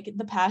me like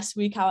the past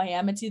week how I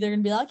am, it's either going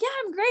to be like, yeah,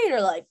 I'm great, or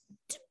like,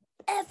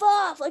 F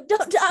off, like,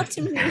 don't talk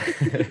to me.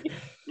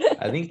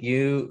 I think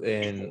you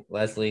and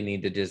Leslie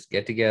need to just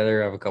get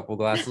together, have a couple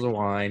glasses of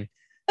wine,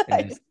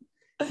 and just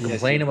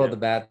complain about the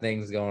bad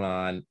things going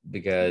on,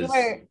 because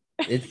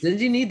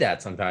you need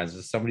that sometimes,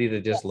 with somebody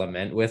to just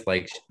lament with.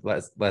 Like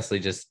Leslie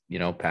just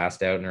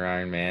passed out in her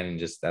Ironman, and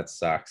just that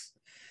sucks.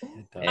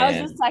 I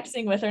was just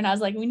texting with her, and I was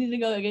like, we need to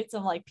go get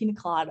some like pina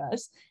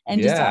coladas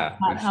and just talk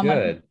about how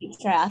much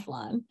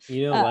triathlon.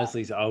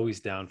 Leslie's always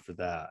down for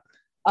that.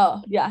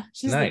 Oh yeah,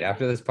 tonight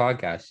after this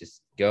podcast,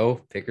 just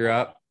go pick her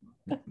up,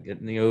 get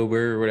in the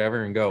Uber or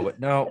whatever, and go. But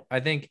no,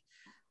 I think,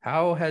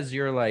 how has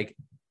your I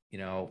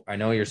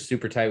know you're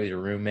super tight with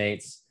your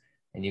roommates,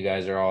 and you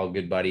guys are all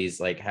good buddies.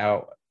 Like,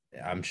 how,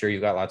 I'm sure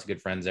you've got lots of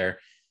good friends there.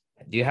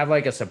 Do you have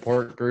like a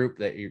support group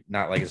that you're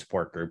not like a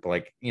support group, but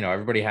like,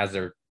 everybody has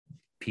their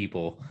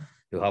people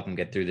who help them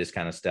get through this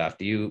kind of stuff?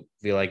 Do you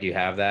feel like you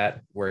have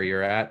that where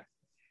you're at?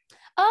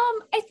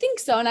 I think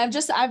so. And I've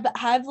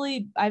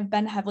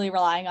been heavily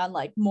relying on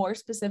like more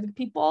specific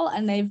people,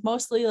 and they've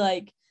mostly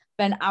like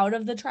been out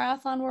of the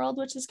triathlon world,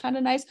 which is kind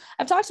of nice.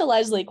 I've talked to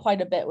Leslie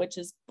quite a bit, which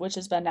has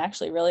been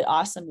actually really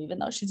awesome, even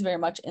though she's very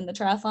much in the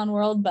triathlon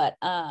world. But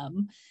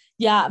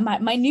yeah,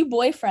 my new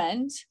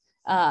boyfriend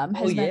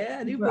has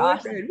been new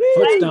boyfriend.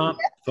 Awesome.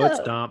 Foot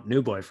stomp,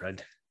 new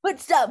boyfriend.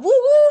 Foot stomp, woo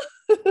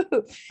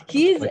woo.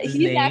 He's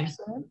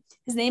actually,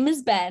 his name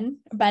is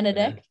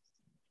Benedict.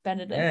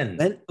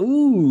 Ben,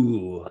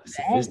 ooh,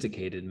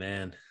 sophisticated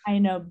man. I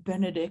know,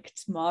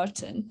 Benedict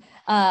Martin.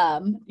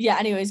 Yeah,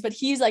 anyways, but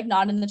he's like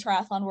not in the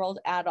triathlon world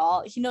at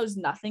all. He knows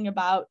nothing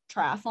about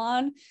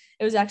triathlon.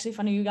 It was actually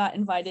funny, we got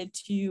invited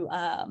to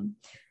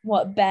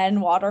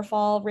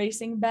Waterfall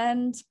Racing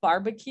Ben's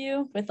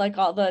barbecue with like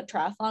all the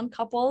triathlon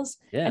couples.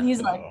 Yeah. And he's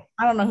like,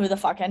 I don't know who the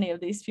fuck any of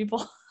these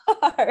people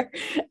car.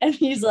 And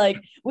he's like,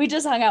 we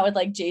just hung out with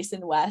like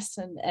Jason West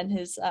and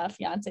his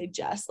fiance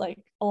Jess like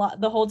a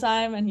lot the whole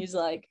time. And he's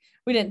like,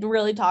 we didn't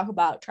really talk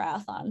about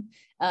triathlon.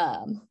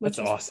 Which That's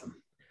was awesome.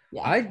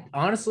 Yeah.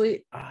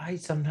 I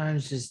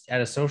sometimes just at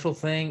a social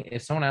thing,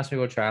 if someone asks me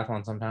about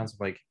triathlon, sometimes I'm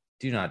like,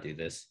 do not do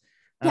this.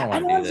 I don't don't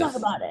want want to to do talk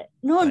this. about it.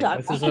 No one talks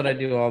This about is what it. I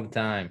do all the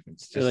time.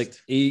 It's just You're like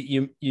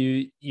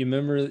you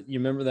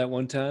remember that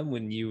one time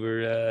when you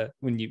were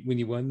when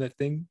you won that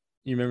thing?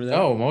 You remember that?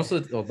 oh, most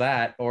of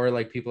that, or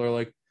like people are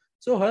like,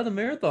 so how are the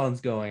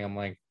marathons going? I'm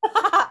like,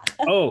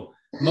 Oh,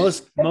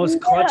 most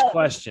clutch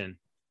question.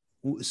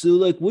 So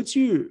like, what's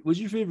your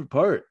favorite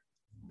part?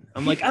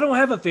 I'm like, I don't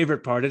have a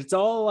favorite part. It's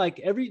all like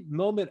every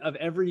moment of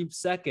every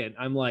second.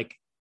 I'm like,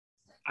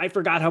 I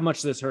forgot how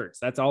much this hurts.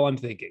 That's all I'm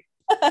thinking.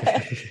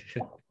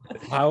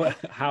 How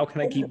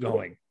can I keep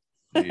going?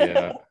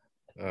 yeah.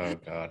 Oh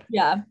God.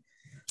 Yeah.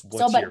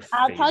 What's but your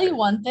I'll tell you favorite?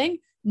 one thing,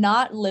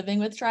 not living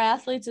with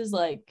triathletes is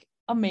like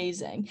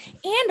amazing.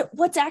 And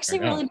what's actually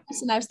I know. really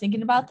nice, and I was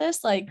thinking about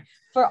this, like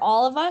for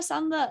all of us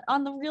on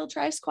the Real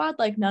Tri Squad,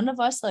 like none of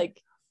us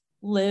like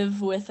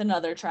live with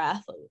another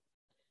triathlete.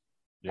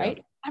 Yeah.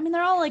 Right? I mean,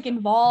 they're all like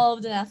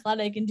involved and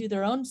athletic and do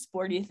their own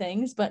sporty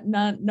things, but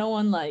no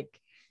one like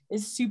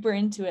is super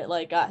into it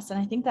like us. And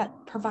I think that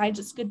provides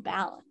us good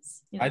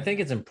balance. You know? I think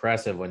it's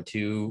impressive when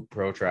two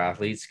pro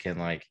triathletes can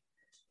like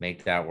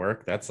make that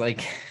work. That's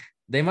like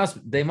they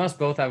must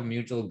both have a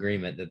mutual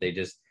agreement that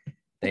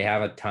they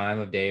have a time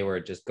of day where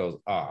it just goes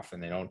off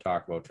and they don't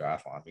talk about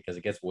triathlon because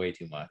it gets way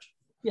too much.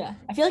 Yeah.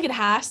 I feel like it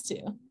has to.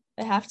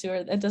 They have to, or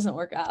it doesn't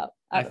work out.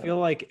 I feel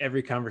like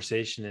every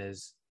conversation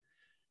is,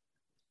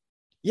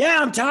 yeah,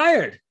 I'm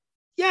tired.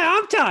 Yeah,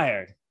 I'm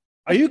tired.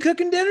 Are you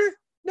cooking dinner?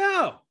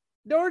 No.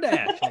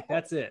 DoorDash. Like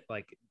that's it.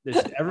 Like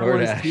there's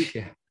everyone is too,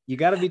 Yeah. you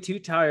got to be too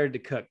tired to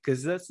cook,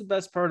 because that's the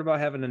best part about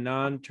having a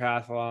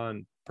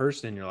non-triathlon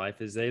person in your life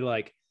is they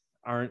like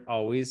aren't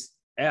always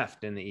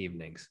effed in the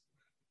evenings.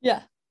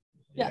 Yeah.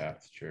 Yeah,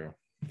 it's true.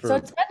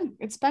 So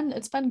it's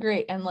been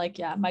great. And like,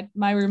 yeah,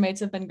 my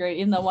roommates have been great.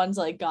 Even the one's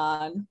like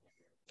gone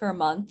for a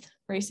month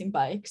racing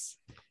bikes.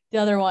 The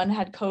other one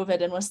had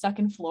COVID and was stuck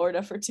in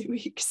Florida for 2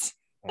 weeks.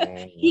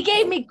 He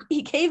gave me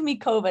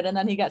COVID and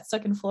then he got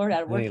stuck in Florida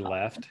at And work. he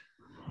left.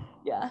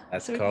 Yeah.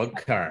 That's So called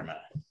karma.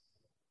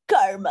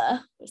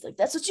 karma. I was like,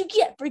 that's what you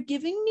get for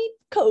giving me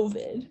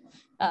COVID.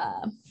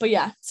 But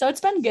yeah, so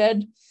it's been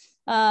good.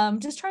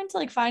 Just trying to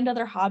like find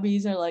other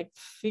hobbies or like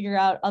figure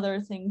out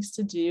other things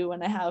to do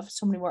when I have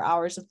so many more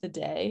hours of the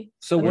day.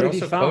 So We're what have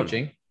you also found?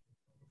 coaching.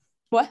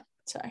 What?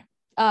 Sorry.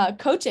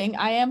 Coaching.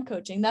 I am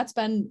coaching. That's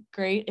been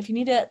great. If you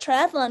need a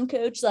triathlon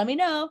coach, let me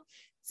know.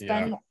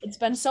 It's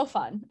been so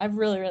fun. I've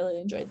really, really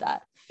enjoyed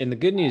that. And the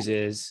good news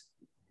is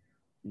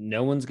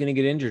no one's going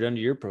to get injured under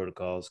your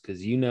protocols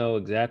because you know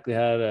exactly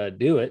how to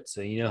do it.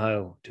 So you know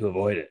how to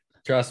avoid it.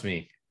 Trust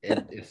me,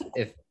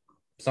 if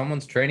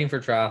someone's training for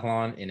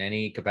triathlon in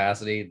any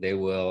capacity, they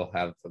will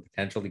have the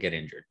potential to get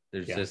injured.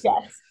 There's just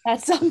Yes,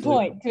 at some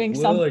point doing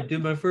something. I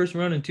did my first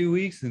run in 2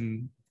 weeks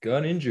and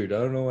got injured. I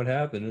don't know what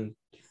happened. And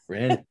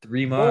ran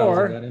 3 miles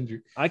and got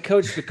injured. I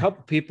coached a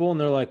couple people and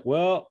they're like,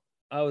 well,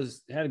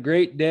 had a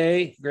great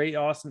day, great,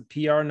 awesome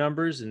PR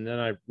numbers. And then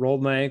I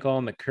rolled my ankle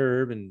on the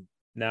curb and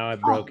now I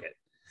broke it.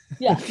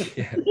 Yeah.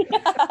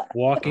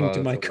 Walking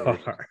to my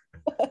car.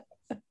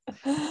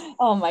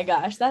 Oh my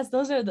gosh,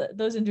 those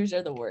injuries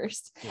are the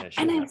worst. Yeah,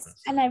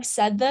 and I've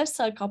said this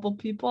to a couple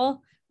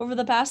people over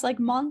the past like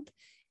month,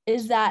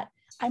 is that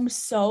I'm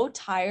so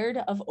tired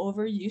of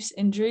overuse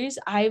injuries.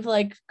 I've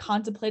like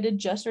contemplated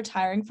just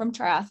retiring from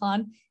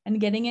triathlon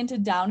and getting into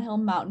downhill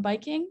mountain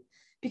biking,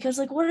 because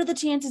like, what are the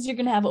chances you're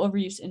going to have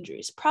overuse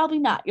injuries? Probably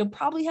not. You'll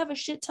probably have a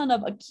shit ton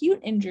of acute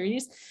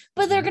injuries,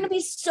 but they're going to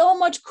be so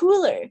much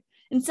cooler.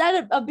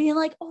 Instead of being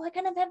like, oh, I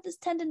kind of have this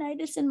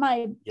tendonitis in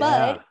my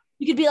butt,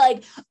 you could be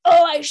like,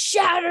 oh, I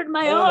shattered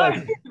my arm.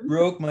 I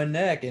broke my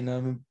neck and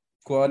I'm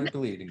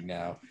quadriplegic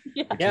now.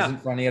 Which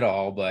isn't funny at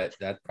all, but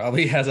that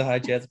probably has a high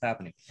chance of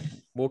happening.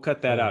 We'll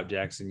cut that out,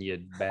 Jackson,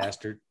 you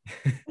bastard.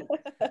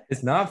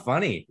 It's not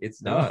funny.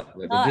 It's not.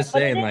 I'm just but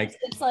saying,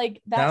 it's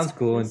like that sounds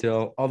cool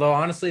until, although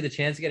honestly, the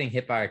chance of getting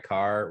hit by a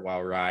car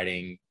while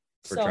riding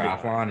for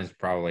triathlon is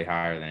probably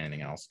higher than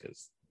anything else.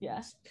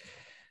 Because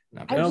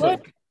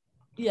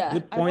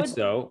good points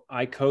though.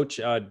 I coach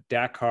a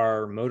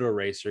Dakar moto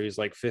racer. He's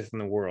like 5th in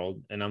the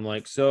world, and I'm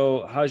like,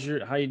 so how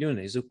you doing?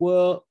 He's like,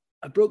 well,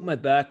 I broke my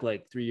back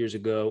like 3 years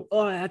ago.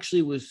 Oh, that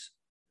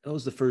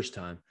was the first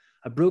time.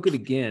 I broke it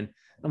again.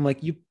 I'm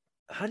like,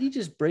 how do you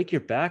just break your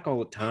back all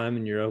the time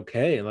and you're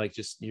okay? Like,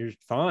 you're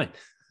fine.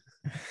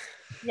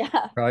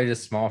 Yeah. Probably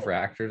just small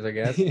fractures, I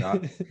guess.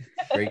 Not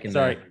breaking.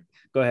 Sorry.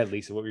 Go ahead,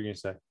 Lisa. What were you going to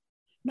say?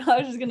 No, I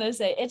was just going to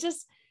say,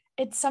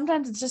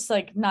 sometimes it's just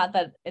like, not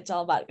that it's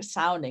all about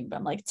sounding, but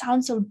I'm like, it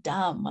sounds so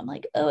dumb. I'm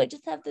like, oh, I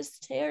just have this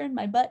tear in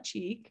my butt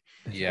cheek.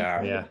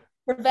 Yeah. Yeah.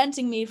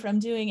 Preventing me from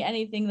doing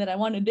anything that I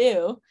want to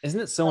do.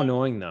 Isn't it so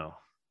annoying though?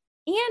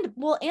 And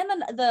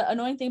then the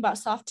annoying thing about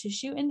soft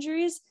tissue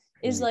injuries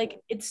is like,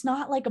 it's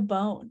not like a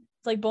bone.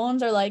 It's like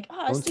bones are like,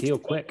 Bones heal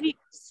quick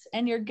weeks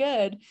and you're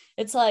good.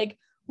 It's like,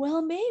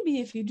 well,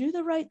 maybe if you do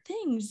the right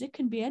things, it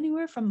can be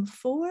anywhere from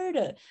 4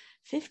 to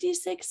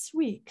 56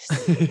 weeks.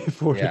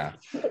 Yeah.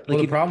 Well,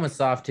 the problem with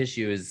soft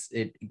tissue is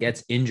it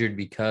gets injured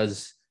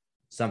because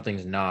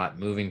something's not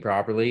moving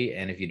properly.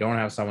 And if you don't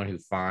have someone who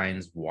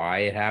finds why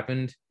it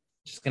happened,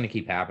 it's just going to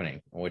keep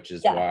happening, which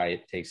is why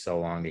it takes so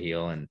long to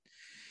heal. And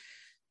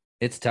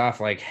it's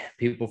tough. Like,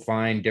 people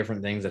find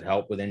different things that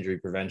help with injury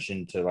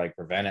prevention to like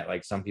prevent it.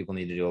 Like, some people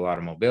need to do a lot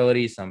of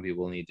mobility. Some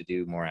people need to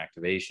do more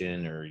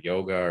activation or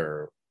yoga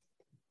or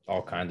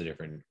all kinds of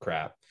different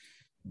crap.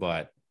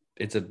 But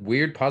it's a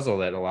weird puzzle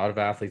that a lot of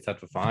athletes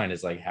have to find,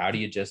 is like, how do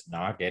you just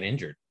not get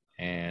injured?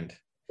 And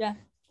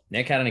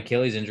Nick had an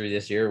Achilles injury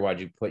this year. Why'd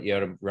you put you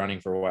out of running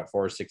for what,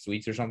 4 or 6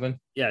 weeks or something?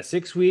 Yeah,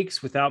 6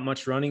 weeks without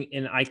much running.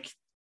 And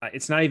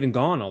it's not even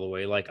gone all the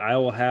way. Like, I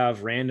will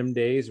have random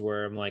days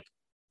where I'm like,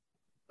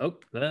 oh,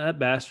 that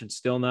bastard's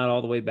still not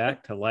all the way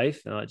back to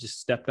life. I just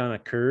stepped on a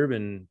curb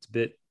and it's a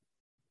bit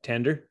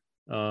tender.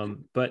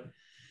 But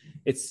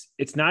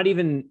it's not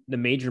even the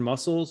major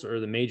muscles or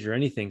the major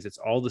anything. It's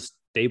all the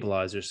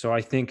stabilizers. So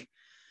I think,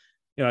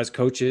 as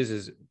coaches,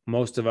 as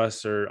most of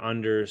us are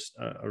under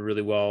a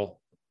really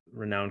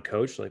well-renowned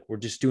coach, like, we're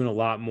just doing a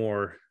lot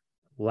more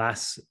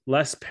less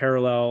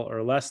parallel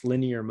or less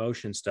linear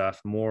motion stuff,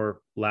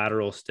 more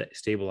lateral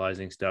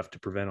stabilizing stuff to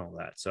prevent all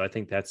that. So I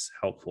think that's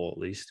helpful, at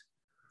least.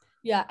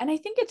 Yeah. And I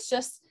think it's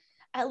just,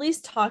 at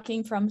least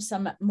talking from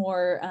some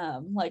more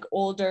like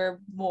older,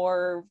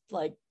 more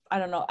like, I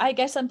don't know, I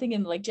guess I'm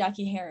thinking like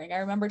Jackie Herring. I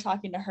remember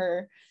talking to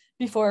her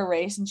before a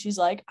race, and she's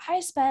like,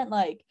 I spent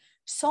like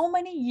so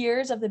many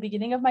years of the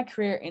beginning of my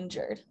career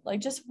injured,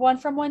 like just one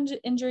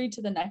injury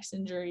to the next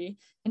injury.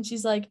 And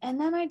she's like, and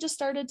then I just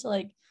started to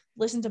like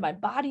listen to my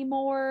body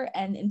more,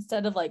 and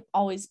instead of like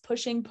always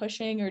pushing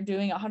or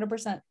doing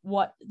 100%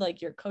 what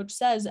like your coach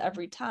says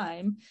every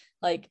time,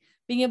 like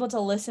being able to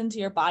listen to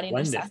your body and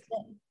assess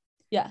it.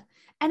 Yeah.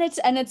 And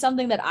it's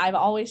something that I've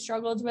always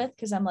struggled with,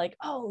 because I'm like,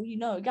 oh, you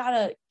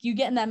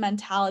get in that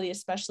mentality,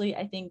 especially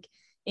I think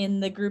in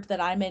the group that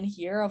I'm in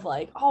here, of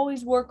like,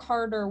 always work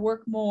harder,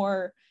 work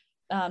more.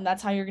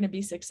 That's how you're going to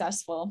be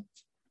successful.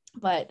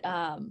 But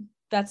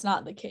that's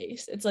not the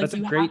case. It's like,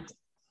 have to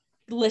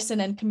listen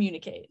and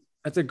communicate.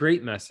 That's a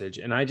great message.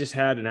 And I just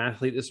had an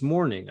athlete this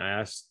morning. I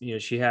asked,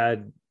 she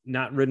had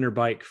not ridden her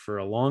bike for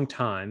a long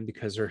time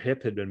because her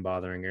hip had been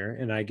bothering her.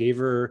 And I gave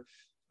her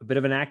a bit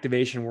of an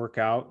activation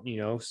workout,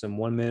 some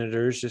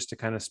 1-minuters just to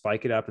kind of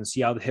spike it up and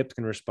see how the hip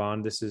can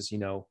respond. This is,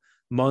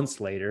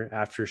 months later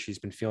after she's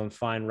been feeling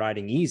fine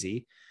riding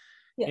easy.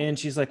 Yeah. And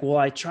she's like, well,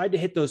 I tried to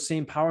hit those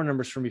same power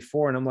numbers from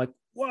before. And I'm like,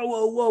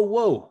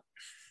 whoa.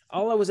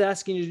 All I was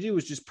asking you to do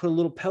was just put a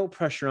little pedal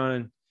pressure on,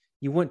 and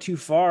you went too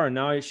far. And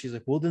now she's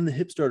like, well, then the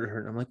hip started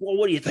hurting. I'm like, well,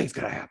 what do you think is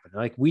going to happen?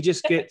 Like, we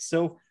just get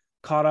so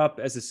caught up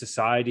as a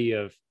society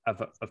of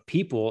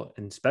people,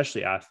 and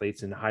especially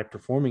athletes and high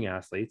performing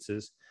athletes,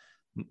 is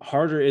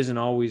harder isn't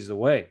always the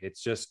way.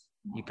 It's just,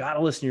 you got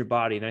to listen to your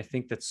body. And I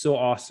think that's so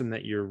awesome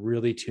that you're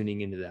really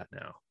tuning into that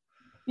now.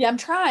 Yeah, I'm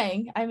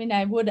trying. I mean,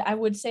 I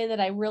would say that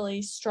I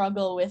really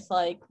struggle with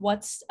like,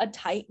 what's a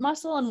tight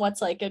muscle and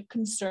what's like a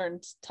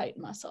concerned tight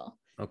muscle.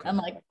 Okay. I'm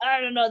like,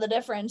 I don't know the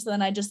difference.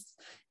 Then I just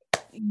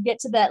get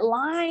to that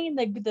line,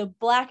 the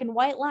black and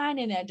white line,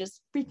 and I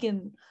just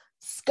freaking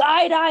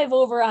skydive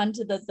over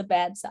onto the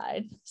bad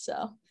side.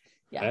 So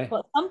yeah,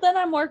 but something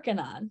I'm working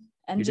on.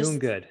 And you're doing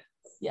good.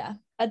 Yeah.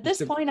 At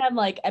this point, I'm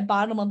like at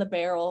bottom of the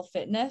barrel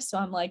fitness. So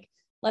I'm like,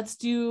 let's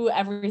do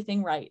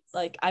everything right.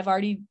 Like, I've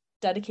already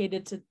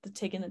dedicated to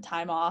taking the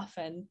time off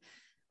and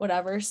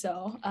whatever.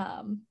 So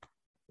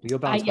you'll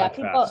bounce back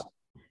fast.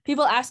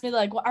 People ask me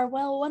like,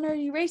 well, when are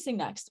you racing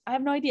next? I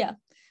have no idea.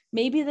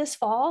 Maybe this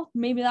fall,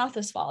 maybe not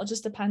this fall. It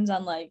just depends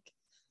on like,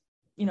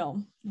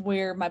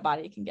 where my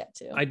body can get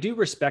to. I do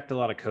respect a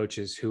lot of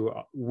coaches who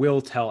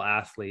will tell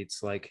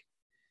athletes like,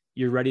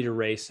 you're ready to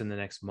race in the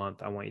next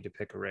month, I want you to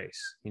pick a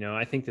race.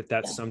 I think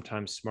that's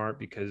sometimes smart,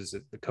 because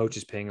the coach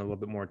is paying a little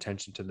bit more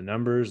attention to the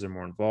numbers. They're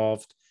more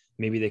involved.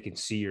 Maybe they can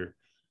see your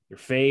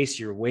face,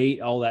 your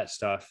weight, all that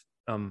stuff.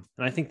 And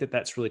I think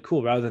that's really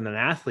cool, rather than an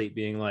athlete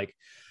being like,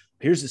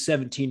 here's the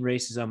 17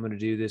 races I'm going to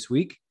do this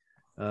week.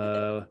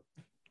 Go.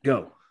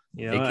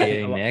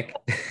 AKA Nick.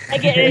 I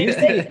get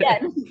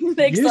it.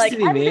 Nick's like,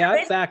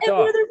 I backed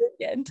off.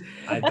 You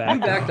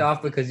backed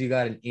off because you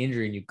got an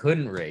injury and you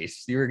couldn't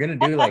race. You were gonna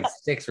do like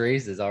 6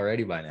 races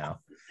already by now.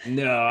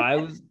 No, I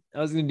was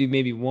gonna do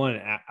maybe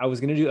one. I was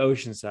gonna do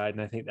Oceanside,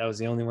 and I think that was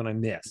the only one I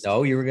missed.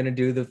 No, you were gonna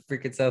do the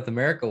freaking South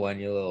America one,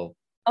 you little.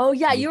 Oh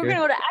yeah, you were gonna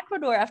go to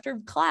Ecuador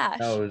after Clash.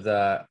 No, it was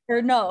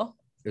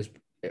It was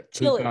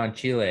Chile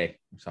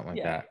or something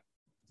like that.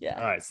 Yeah.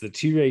 All right, so the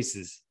 2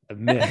 races I've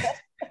missed,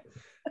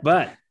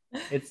 but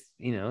it's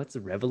it's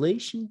a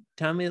revelation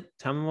time of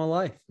my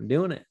life. I'm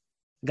doing it.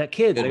 I got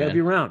kids. I gotta be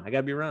around.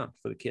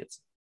 For the kids.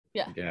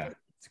 Yeah,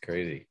 it's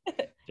crazy.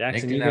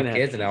 Jackson, Nick didn't have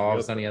kids, and now all of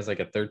a sudden he has like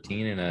a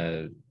 13 and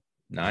a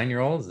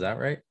 9-year-old. Is that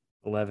right?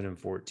 11 and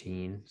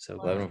 14. So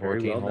 11 and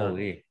 14.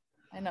 Holy.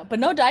 I know, but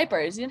no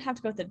diapers. You didn't have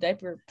to go through the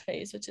diaper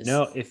phase, which is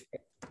no.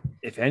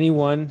 If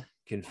anyone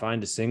can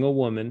find a single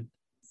woman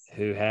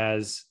who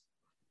has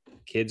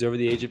kids over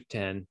the age of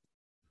 10,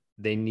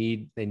 they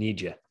need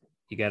you.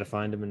 You got to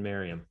find them and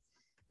marry them.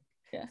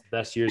 Yeah.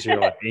 Best years of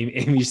your life.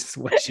 Amy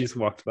she just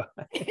walked by.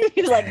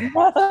 He's like,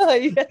 no.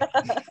 Yeah.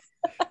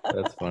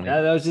 That's funny.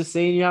 I was just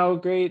saying how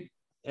great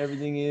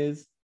everything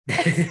is.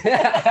 It's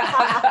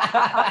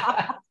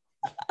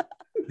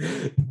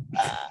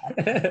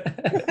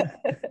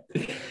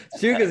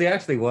true, because he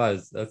actually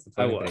was. That's the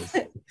funny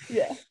thing.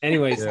 Yeah.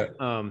 Anyways,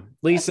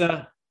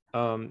 Lisa,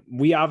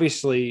 we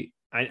obviously,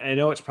 I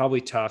know it's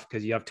probably tough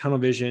because you have tunnel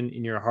vision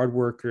and you're a hard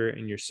worker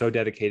and you're so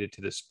dedicated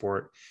to the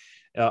sport.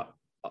 A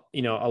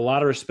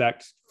lot of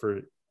respect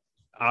for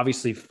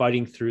obviously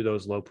fighting through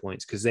those low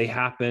points, because they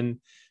happen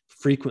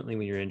frequently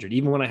when you're injured.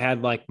 Even when I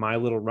had like my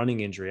little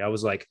running injury, I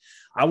was like,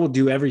 I will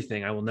do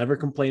everything. I will never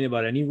complain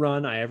about any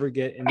run I ever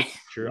get in the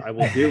future. I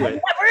will do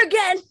it. Never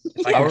again.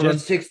 I'll run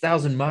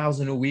 6,000 miles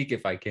in a week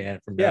if I can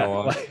from now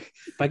on. Like,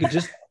 if I could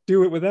just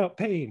do it without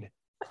pain.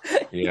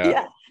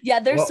 Yeah.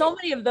 There's so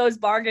many of those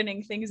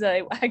bargaining things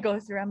that I go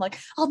through. I'm like,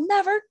 I'll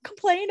never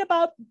complain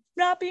about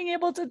not being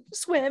able to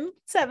swim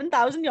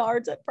 7,000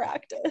 yards at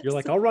practice. You're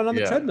like, I'll run on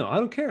the treadmill. I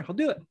don't care. I'll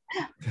do it.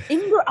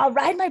 I'll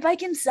ride my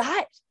bike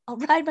inside.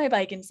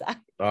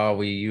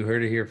 Oh, You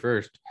heard it here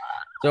first.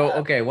 So,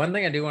 okay, one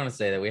thing I do want to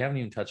say that we haven't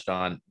even touched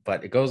on,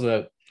 but it goes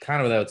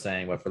kind of without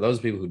saying, but for those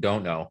people who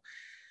don't know,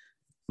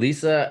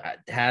 Lisa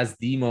has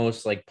the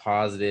most like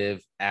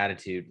positive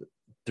attitude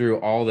through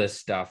all this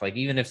stuff. Like,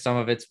 even if some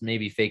of it's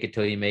maybe fake it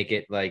till you make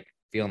it, like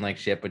feeling like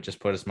shit, but just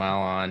put a smile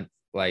on.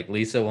 Like,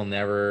 Lisa will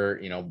never,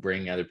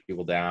 bring other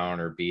people down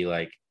or be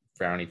like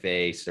frowny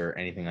face or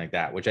anything like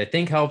that, which I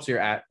think helps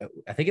I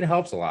think it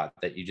helps a lot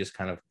that you just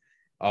kind of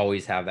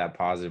always have that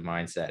positive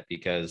mindset,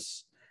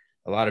 because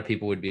a lot of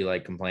people would be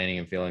like complaining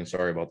and feeling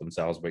sorry about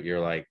themselves, but you're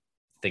like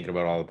thinking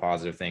about all the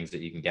positive things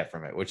that you can get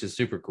from it, which is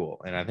super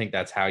cool. And I think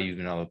that's how you've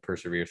been able to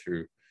persevere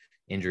through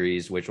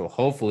injuries, which will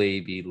hopefully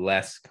be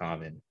less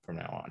common from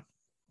now on.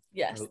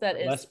 Yes, that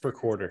is less per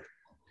quarter.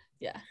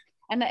 Yeah.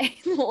 And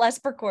less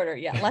per quarter.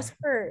 Yeah. Less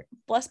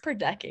per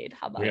decade.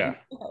 How about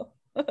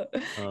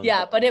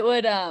yeah, but it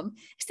would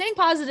staying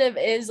positive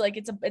is like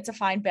it's a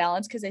fine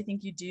balance, because I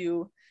think you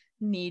do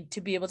need to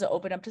be able to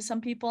open up to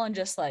some people and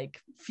just like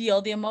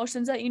feel the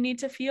emotions that you need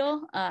to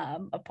feel,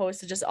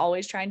 opposed to just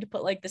always trying to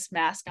put like this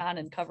mask on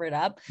and cover it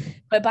up.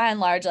 But by and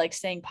large, like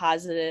staying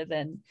positive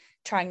and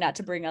trying not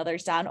to bring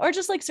others down, or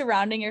just like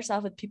surrounding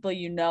yourself with people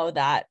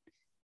that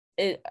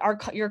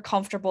you're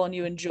comfortable and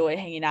you enjoy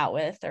hanging out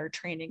with or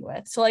training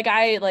with. So like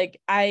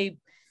my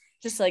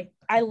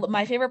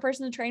favorite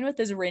person to train with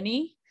is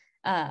Rinny,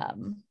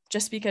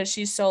 just because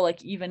she's so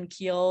like even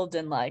keeled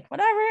and like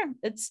whatever,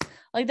 it's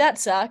like that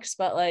sucks,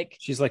 but like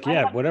she's like,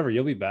 whatever,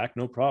 you'll be back,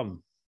 no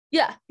problem.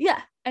 Yeah,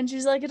 and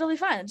she's like, it'll be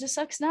fine, it just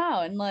sucks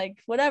now, and like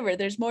whatever,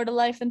 there's more to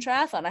life than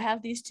triathlon. I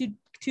have these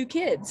two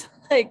kids,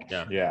 like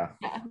yeah,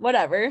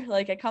 whatever,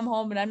 like I come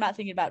home and I'm not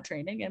thinking about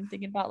training, I'm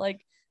thinking about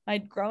like my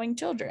growing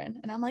children,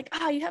 and I'm like,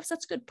 you have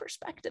such good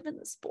perspective in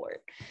the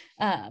sport.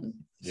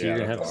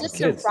 Just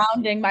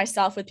surrounding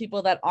myself with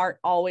people that aren't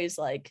always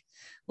like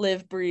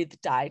live, breathe,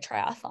 die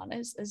triathlon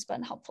has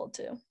been helpful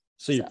too.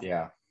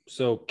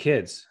 So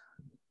kids,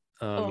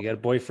 you got a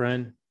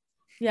boyfriend?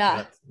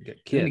 Yeah.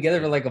 Been together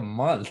for like a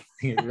month.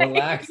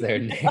 Relax there,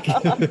 Nick.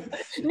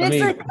 Nick's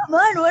like, come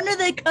on, when are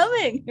they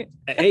coming?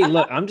 Hey,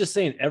 look, I'm just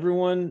saying,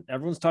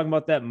 everyone's talking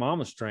about that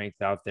mama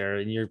strength out there,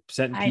 and you're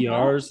setting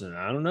PRs, and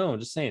I don't know. I'm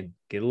just saying,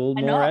 get a little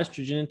more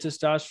estrogen and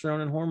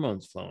testosterone and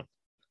hormones flowing.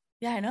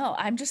 Yeah, I know.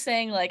 I'm just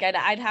saying, like,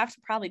 I'd have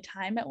to probably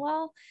time it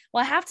well.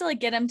 I have to like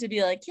get him to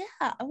be like,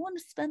 yeah, I want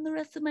to spend the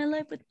rest of my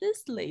life with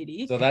this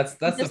lady. So that's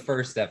the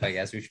first step, I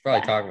guess. We should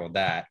probably talk about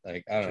that.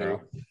 Like, I don't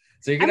know.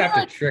 So you're gonna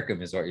have to trick him,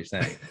 is what you're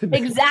saying.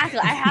 Exactly.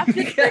 I have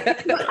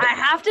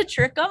to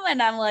trick him, and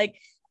I'm like,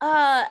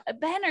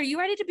 Ben, are you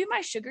ready to be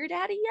my sugar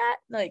daddy yet?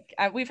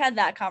 Like, we've had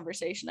that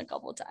conversation a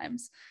couple of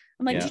times.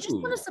 I'm like, do you just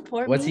want to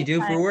support me? What's he do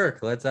for work?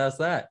 Let's ask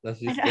that. Let's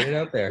just get it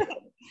out there.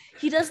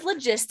 He does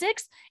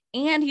logistics,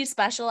 and he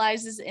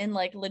specializes in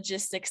like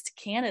logistics to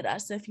Canada.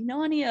 So if you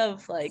know any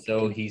of like,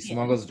 so he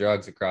smuggles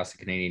drugs across the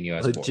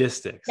Canadian-US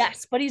logistics. Border.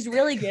 Yes, but he's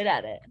really good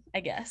at it, I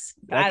guess.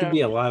 That could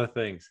be a lot of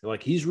things.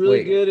 Like, he's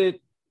really good at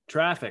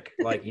traffic.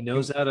 Like, he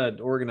knows how to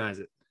organize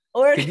it.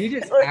 Could you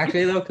just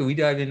actually though? Can we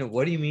dive into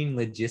what do you mean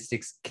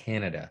logistics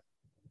Canada?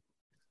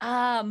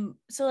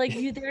 So like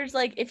there's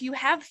like, if you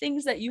have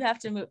things that you have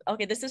to move.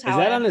 Okay, this is how.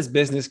 Is that on his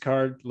business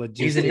card?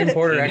 Logistics. He's an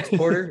importer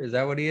exporter. Is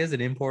that what he is?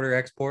 An importer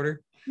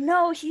exporter?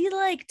 No, he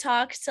like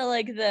talks to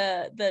like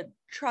the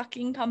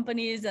trucking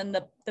companies and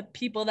the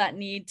people that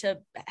need to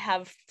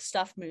have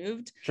stuff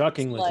moved.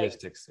 Trucking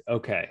logistics.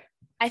 Okay.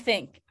 I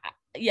think,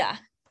 yeah.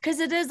 Because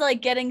it is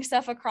like getting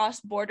stuff across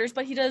borders,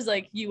 but he does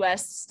like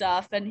US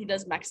stuff and he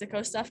does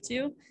Mexico stuff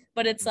too.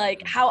 But it's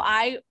like how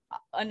I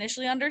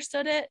initially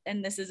understood it,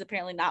 and this is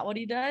apparently not what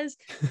he does,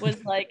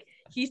 was like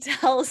he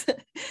tells,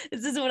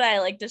 this is what I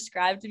like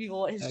described to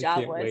people what his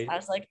job was. Wait. I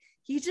was like,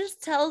 he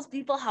just tells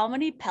people how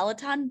many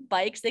Peloton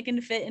bikes they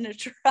can fit in a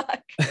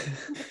truck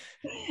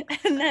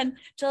and then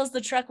tells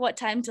the truck what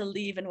time to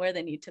leave and where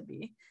they need to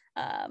be.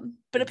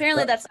 But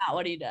apparently that's not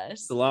what he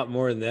does. It's a lot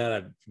more than that,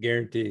 I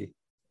guarantee.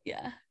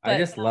 Yeah. I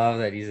just love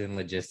that he's in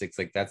logistics.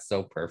 Like, that's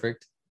so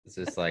perfect. It's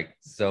just like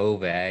so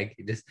vague.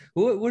 Just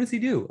what does he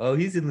do? Oh,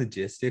 he's in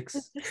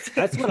logistics.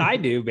 That's what I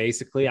do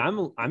basically. I'm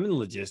in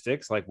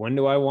logistics. Like, when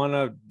do I want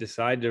to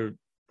decide to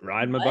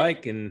ride my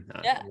bike? And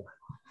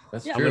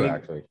That's Yeah. true,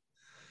 actually.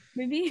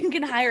 Maybe you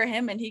can hire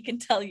him and he can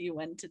tell you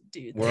when to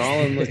do we're all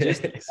in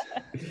logistics.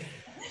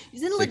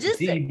 He's in It's like, you logistics.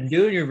 see, you've been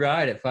doing your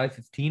ride at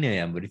 5:15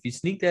 a.m., but if you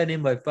sneak that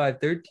in by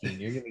 5:13,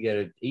 you're going to get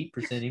an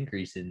 8%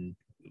 increase in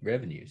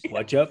revenues.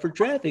 Watch out for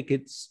traffic.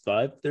 It's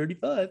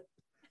 5:35.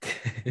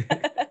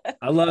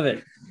 I love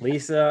it,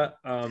 Lisa.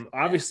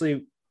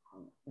 Obviously,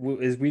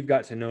 as we've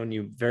got to know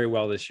you very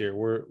well this year,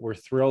 we're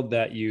thrilled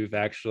that you've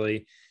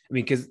actually, I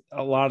mean, because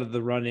a lot of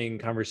the running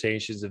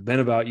conversations have been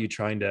about you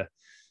trying to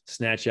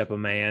snatch up a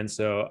man.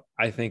 So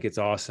I think it's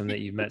awesome that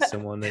you've met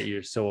someone that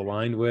you're so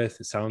aligned with.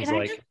 It sounds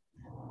like.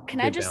 Can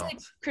I just like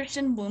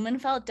Christian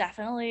Blumenfeld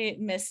definitely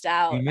missed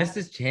out. He missed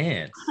his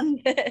chance on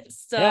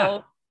this.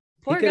 So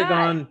poor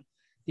guy.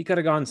 He could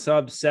have gone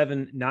sub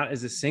 7, not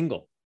as a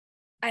single.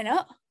 I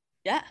know.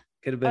 Yeah.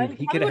 Could have been.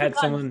 He could have had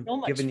someone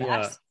giving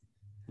you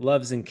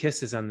loves and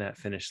kisses on that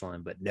finish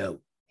line, but no,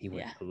 he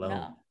went alone.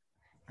 No.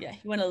 Yeah,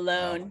 he went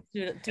alone.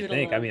 I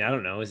mean, I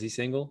don't know. Is he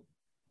single?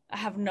 I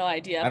have no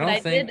idea. I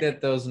don't think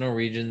that those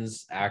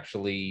Norwegians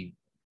actually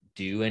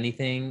do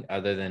anything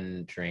other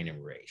than train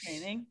and race.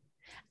 Training.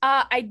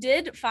 I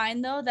did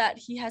find though that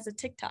he has a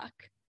TikTok.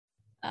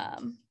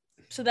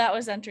 So that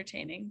was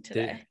entertaining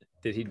today.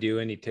 Did he do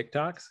any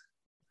TikToks?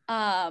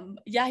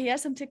 Yeah, he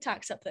has some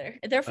TikToks up there.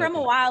 They're from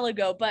a while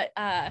ago, but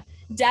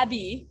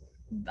Debbie,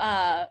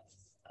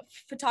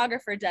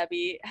 photographer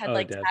Debbie had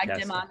tagged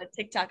him on the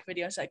TikTok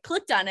video. So I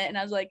clicked on it and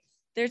I was like,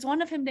 there's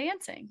one of him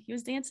dancing. He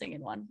was dancing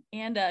in one,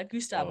 and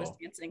Gustav was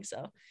dancing.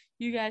 So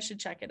you guys should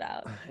check it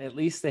out. At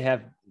least they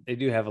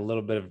do have a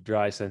little bit of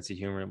dry sense of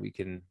humor we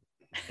can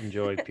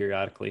enjoy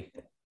periodically.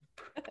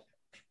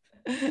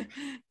 I'm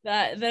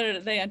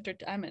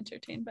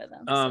entertained by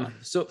them.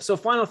 So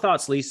final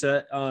thoughts,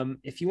 Lisa.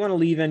 If you want to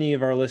leave any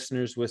of our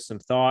listeners with some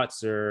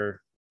thoughts or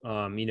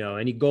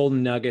any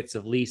golden nuggets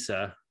of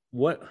Lisa,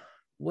 what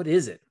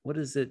is it? What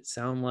does it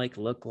sound like,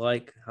 look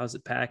like? How's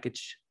it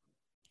packaged?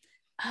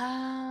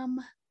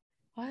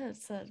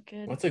 What's that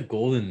good? What's a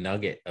golden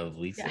nugget of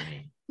Lisa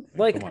mean?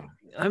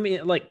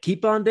 Like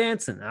keep on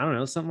dancing. I don't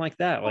know, something like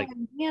that. Like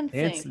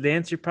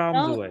dance your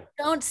problems away.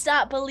 Don't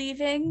stop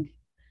believing.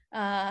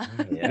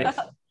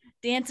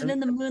 Dancing in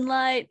the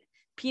moonlight,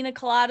 pina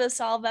colada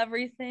solve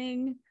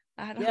everything.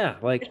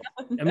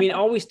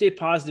 Always stay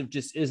positive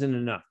just isn't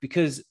enough,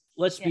 because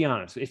let's be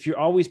honest, if you're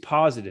always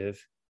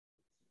positive,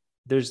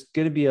 there's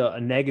going to be a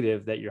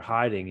negative that you're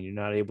hiding and you're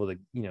not able to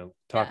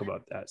talk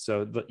about that.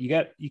 So but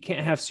you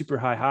can't have super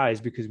high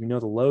highs, because we know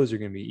the lows are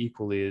going to be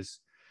equally as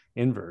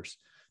inverse.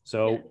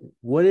 So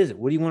what is it?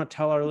 What do you want to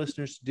tell our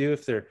listeners to do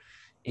if they're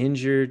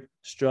injured,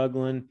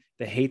 struggling,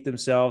 they hate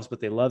themselves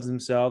but they love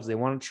themselves, they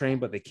want to train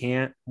but they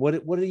can't?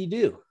 What do you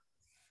do?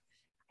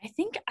 I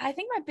think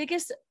my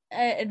biggest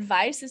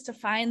advice is to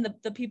find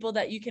the people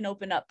that you can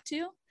open up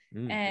to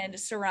and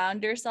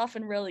surround yourself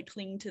and really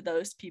cling to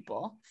those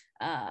people,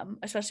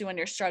 especially when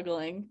you're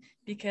struggling,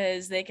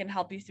 because they can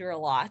help you through a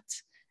lot.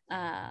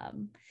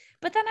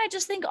 But then I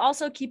just think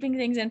also keeping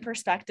things in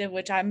perspective,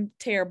 which I'm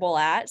terrible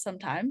at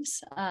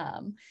sometimes.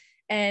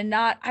 And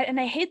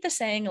I hate the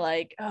saying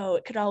like, oh,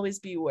 it could always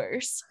be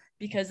worse,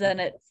 because then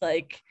it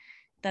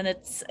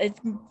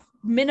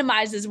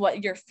minimizes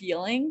what you're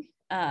feeling.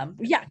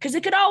 Because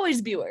it could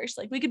always be worse.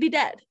 Like, we could be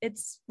dead.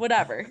 It's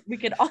whatever. We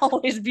could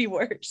always be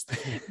worse.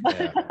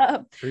 But,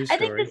 I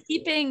think just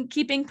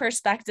keeping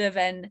perspective,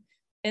 and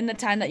in the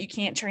time that you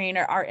can't train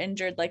or are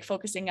injured, like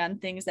focusing on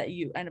things that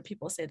I know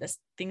people say this,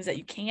 things that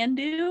you can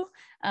do,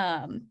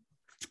 and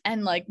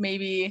like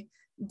maybe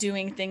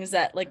doing things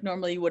that like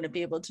normally you wouldn't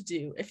be able to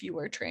do if you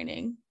were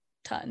training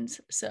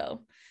tons.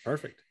 So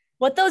perfect.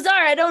 What those are,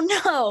 I don't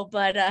know,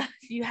 but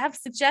if you have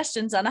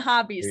suggestions on a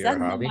hobby,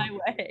 send them my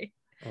way.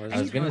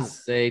 I was gonna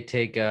say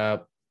take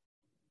up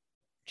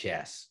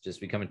chess. Just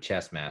become a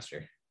chess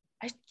master.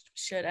 I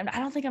should. I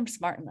don't think I'm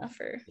smart enough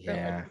or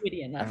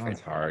witty enough. That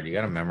one's hard. You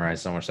got to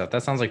memorize so much stuff.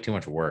 That sounds like too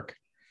much work.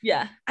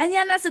 Yeah, and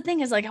that's the thing,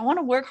 is like I want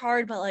to work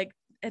hard, but like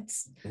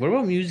it's. What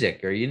about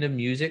music? Are you into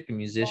music? A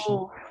musician?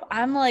 Oh,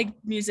 I'm like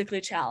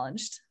musically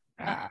challenged.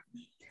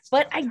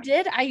 But I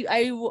did.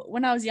 I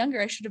when I was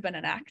younger, I should have been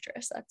an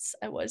actress.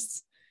 I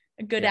was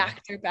a good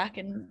actor back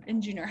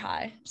in junior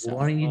high. So.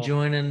 Why don't you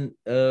join in?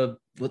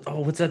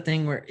 What's that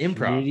thing where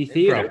improv? Community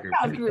theater.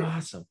 That'd be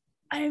awesome.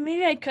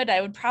 Maybe I could. I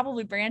would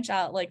probably branch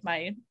out like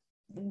my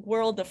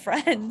world of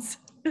friends.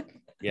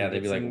 Yeah,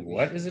 they'd be like,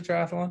 "What is a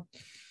triathlon?"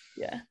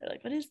 Yeah, they're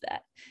like, "What is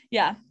that?"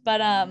 Yeah,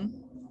 but I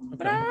don't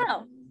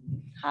know.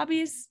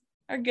 Hobbies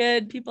are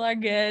good. People are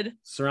good.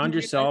 Surround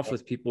yourself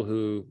with people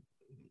who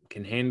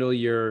can handle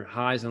your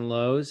highs and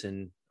lows.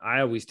 And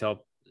I always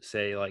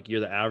say like you're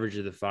the average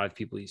of the 5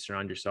 people you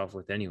surround yourself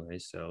with anyway.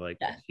 So like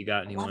if you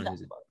got anyone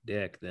who's a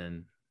dick,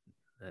 then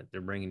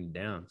they're bringing you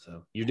down.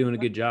 So you're doing a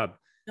good job.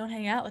 Don't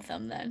hang out with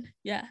them then.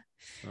 Yeah.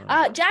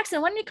 Um,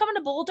 Jackson, when are you coming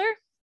to Boulder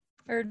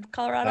or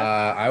Colorado?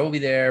 I will be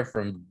there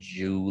from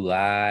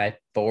July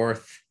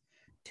 4th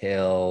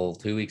till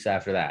 2 weeks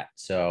after that.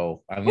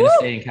 So I'm gonna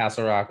stay in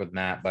Castle Rock with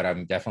Matt, but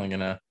I'm definitely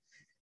gonna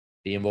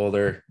be in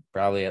Boulder,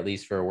 probably at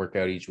least for a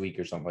workout each week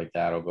or something like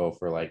that. I'll go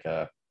for like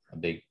a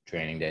big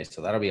training day.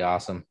 So that'll be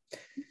awesome.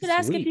 You could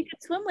ask if you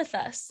could swim with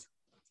us.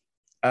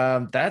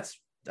 That's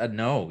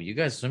no, you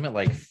guys swim at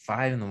like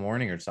 5 a.m.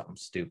 or something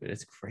stupid.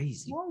 It's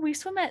crazy. Well, we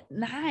swim at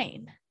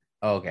 9.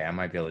 Okay, I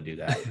might be able to do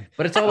that,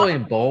 but it's all the way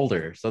in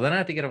Boulder. So then I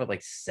have to get up at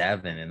like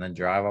 7 and then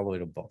drive all the way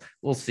to Boulder.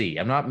 We'll see.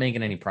 I'm not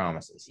making any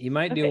promises. You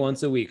might do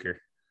once a weeker.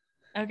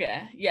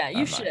 Okay. Yeah,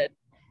 you should.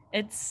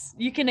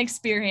 You can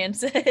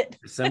experience it.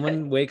 If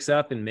someone wakes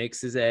up and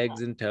makes his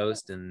eggs and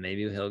toast, and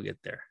maybe he'll get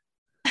there.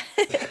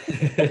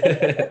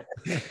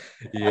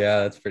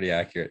 Yeah, that's pretty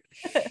accurate.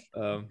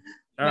 All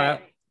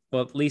right.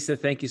 Well, Lisa,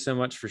 thank you so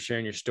much for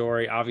sharing your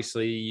story.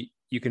 Obviously,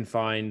 you can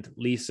find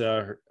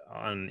Lisa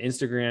on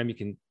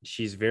Instagram.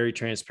 She's very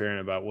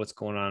transparent about what's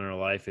going on in her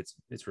life.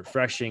 It's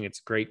refreshing. It's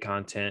great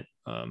content.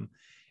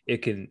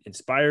 It can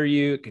inspire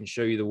you. It can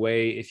show you the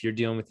way. If you're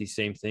dealing with these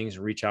same things,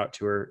 reach out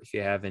to her if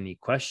you have any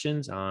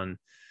questions on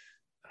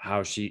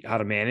how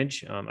to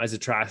manage. As a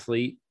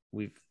triathlete,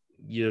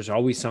 there's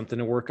always something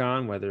to work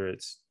on, whether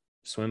it's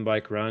swim,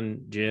 bike,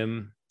 run,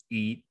 gym,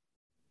 eat,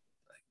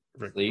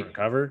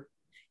 recover,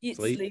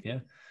 sleep. Yeah,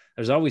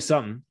 there's always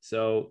something.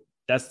 So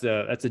that's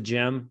a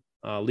gem.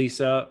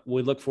 Lisa,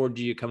 we look forward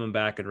to you coming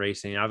back and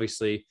racing.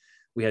 Obviously,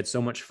 we had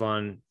so much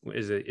fun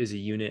as a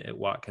unit at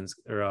Watkins,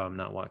 or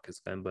not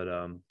Watkins Glen, but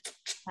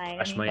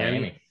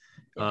Miami.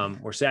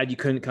 We're sad you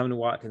couldn't come to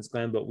Watkins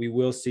Glen, but we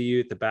will see you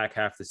at the back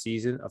half of the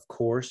season. Of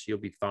course, you'll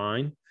be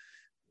fine.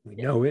 We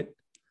know it.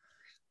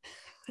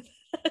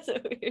 That's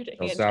a weird.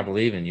 Don't stop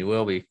believing. You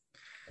will be.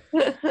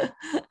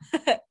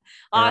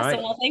 Awesome.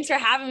 Right. Well, thanks for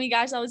having me,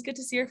 guys. Always good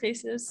to see your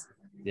faces.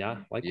 Yeah,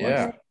 likewise.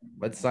 Yeah.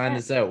 Let's sign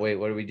this out. Wait,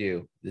 what do we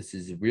do? This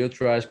is Real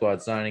Tri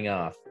Squad signing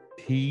off.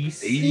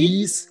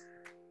 Peace.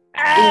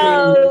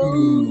 Out.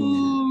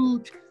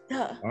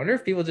 I wonder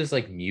if people just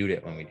like mute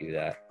it when we do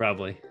that.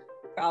 Probably.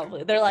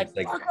 They're like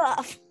fuck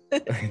off.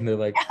 They're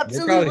like, they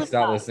probably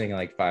stopped listening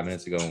like 5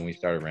 minutes ago when we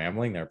started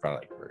rambling. They're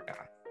probably like, we're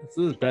gone. It's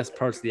the best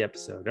parts of the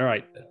episode. All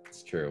right.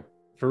 That's true.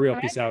 For real.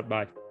 Peace out.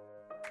 Bye.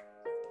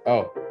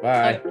 Oh,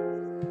 bye.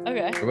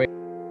 Okay. Wait.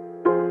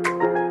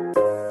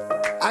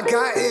 I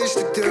got ish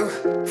to do,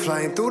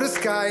 flying through the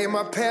sky in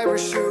my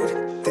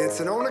parachute,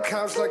 dancing on the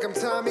couch like I'm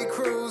Tommy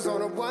Cruise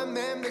on a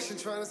one-man mission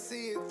trying to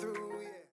see it through. Yeah.